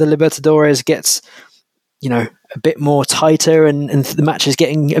as the Libertadores gets, a bit more tighter and the match is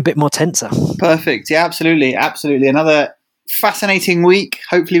getting a bit more tenser. Perfect. Yeah, absolutely. Another fascinating week.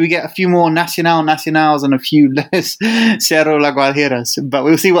 Hopefully we get a few more Nacionals and a few less Cerro La Guajiras, but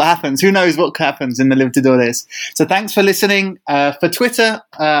we'll see what happens. Who knows what happens in the Libertadores. So thanks for listening. For Twitter,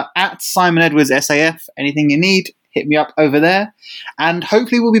 at Simon Edwards SAF, anything you need, hit me up over there. And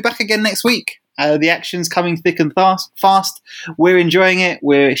hopefully we'll be back again next week. The action's coming thick and fast. We're enjoying it.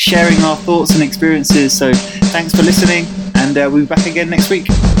 We're sharing our thoughts and experiences. So thanks for listening, and we'll be back again next week.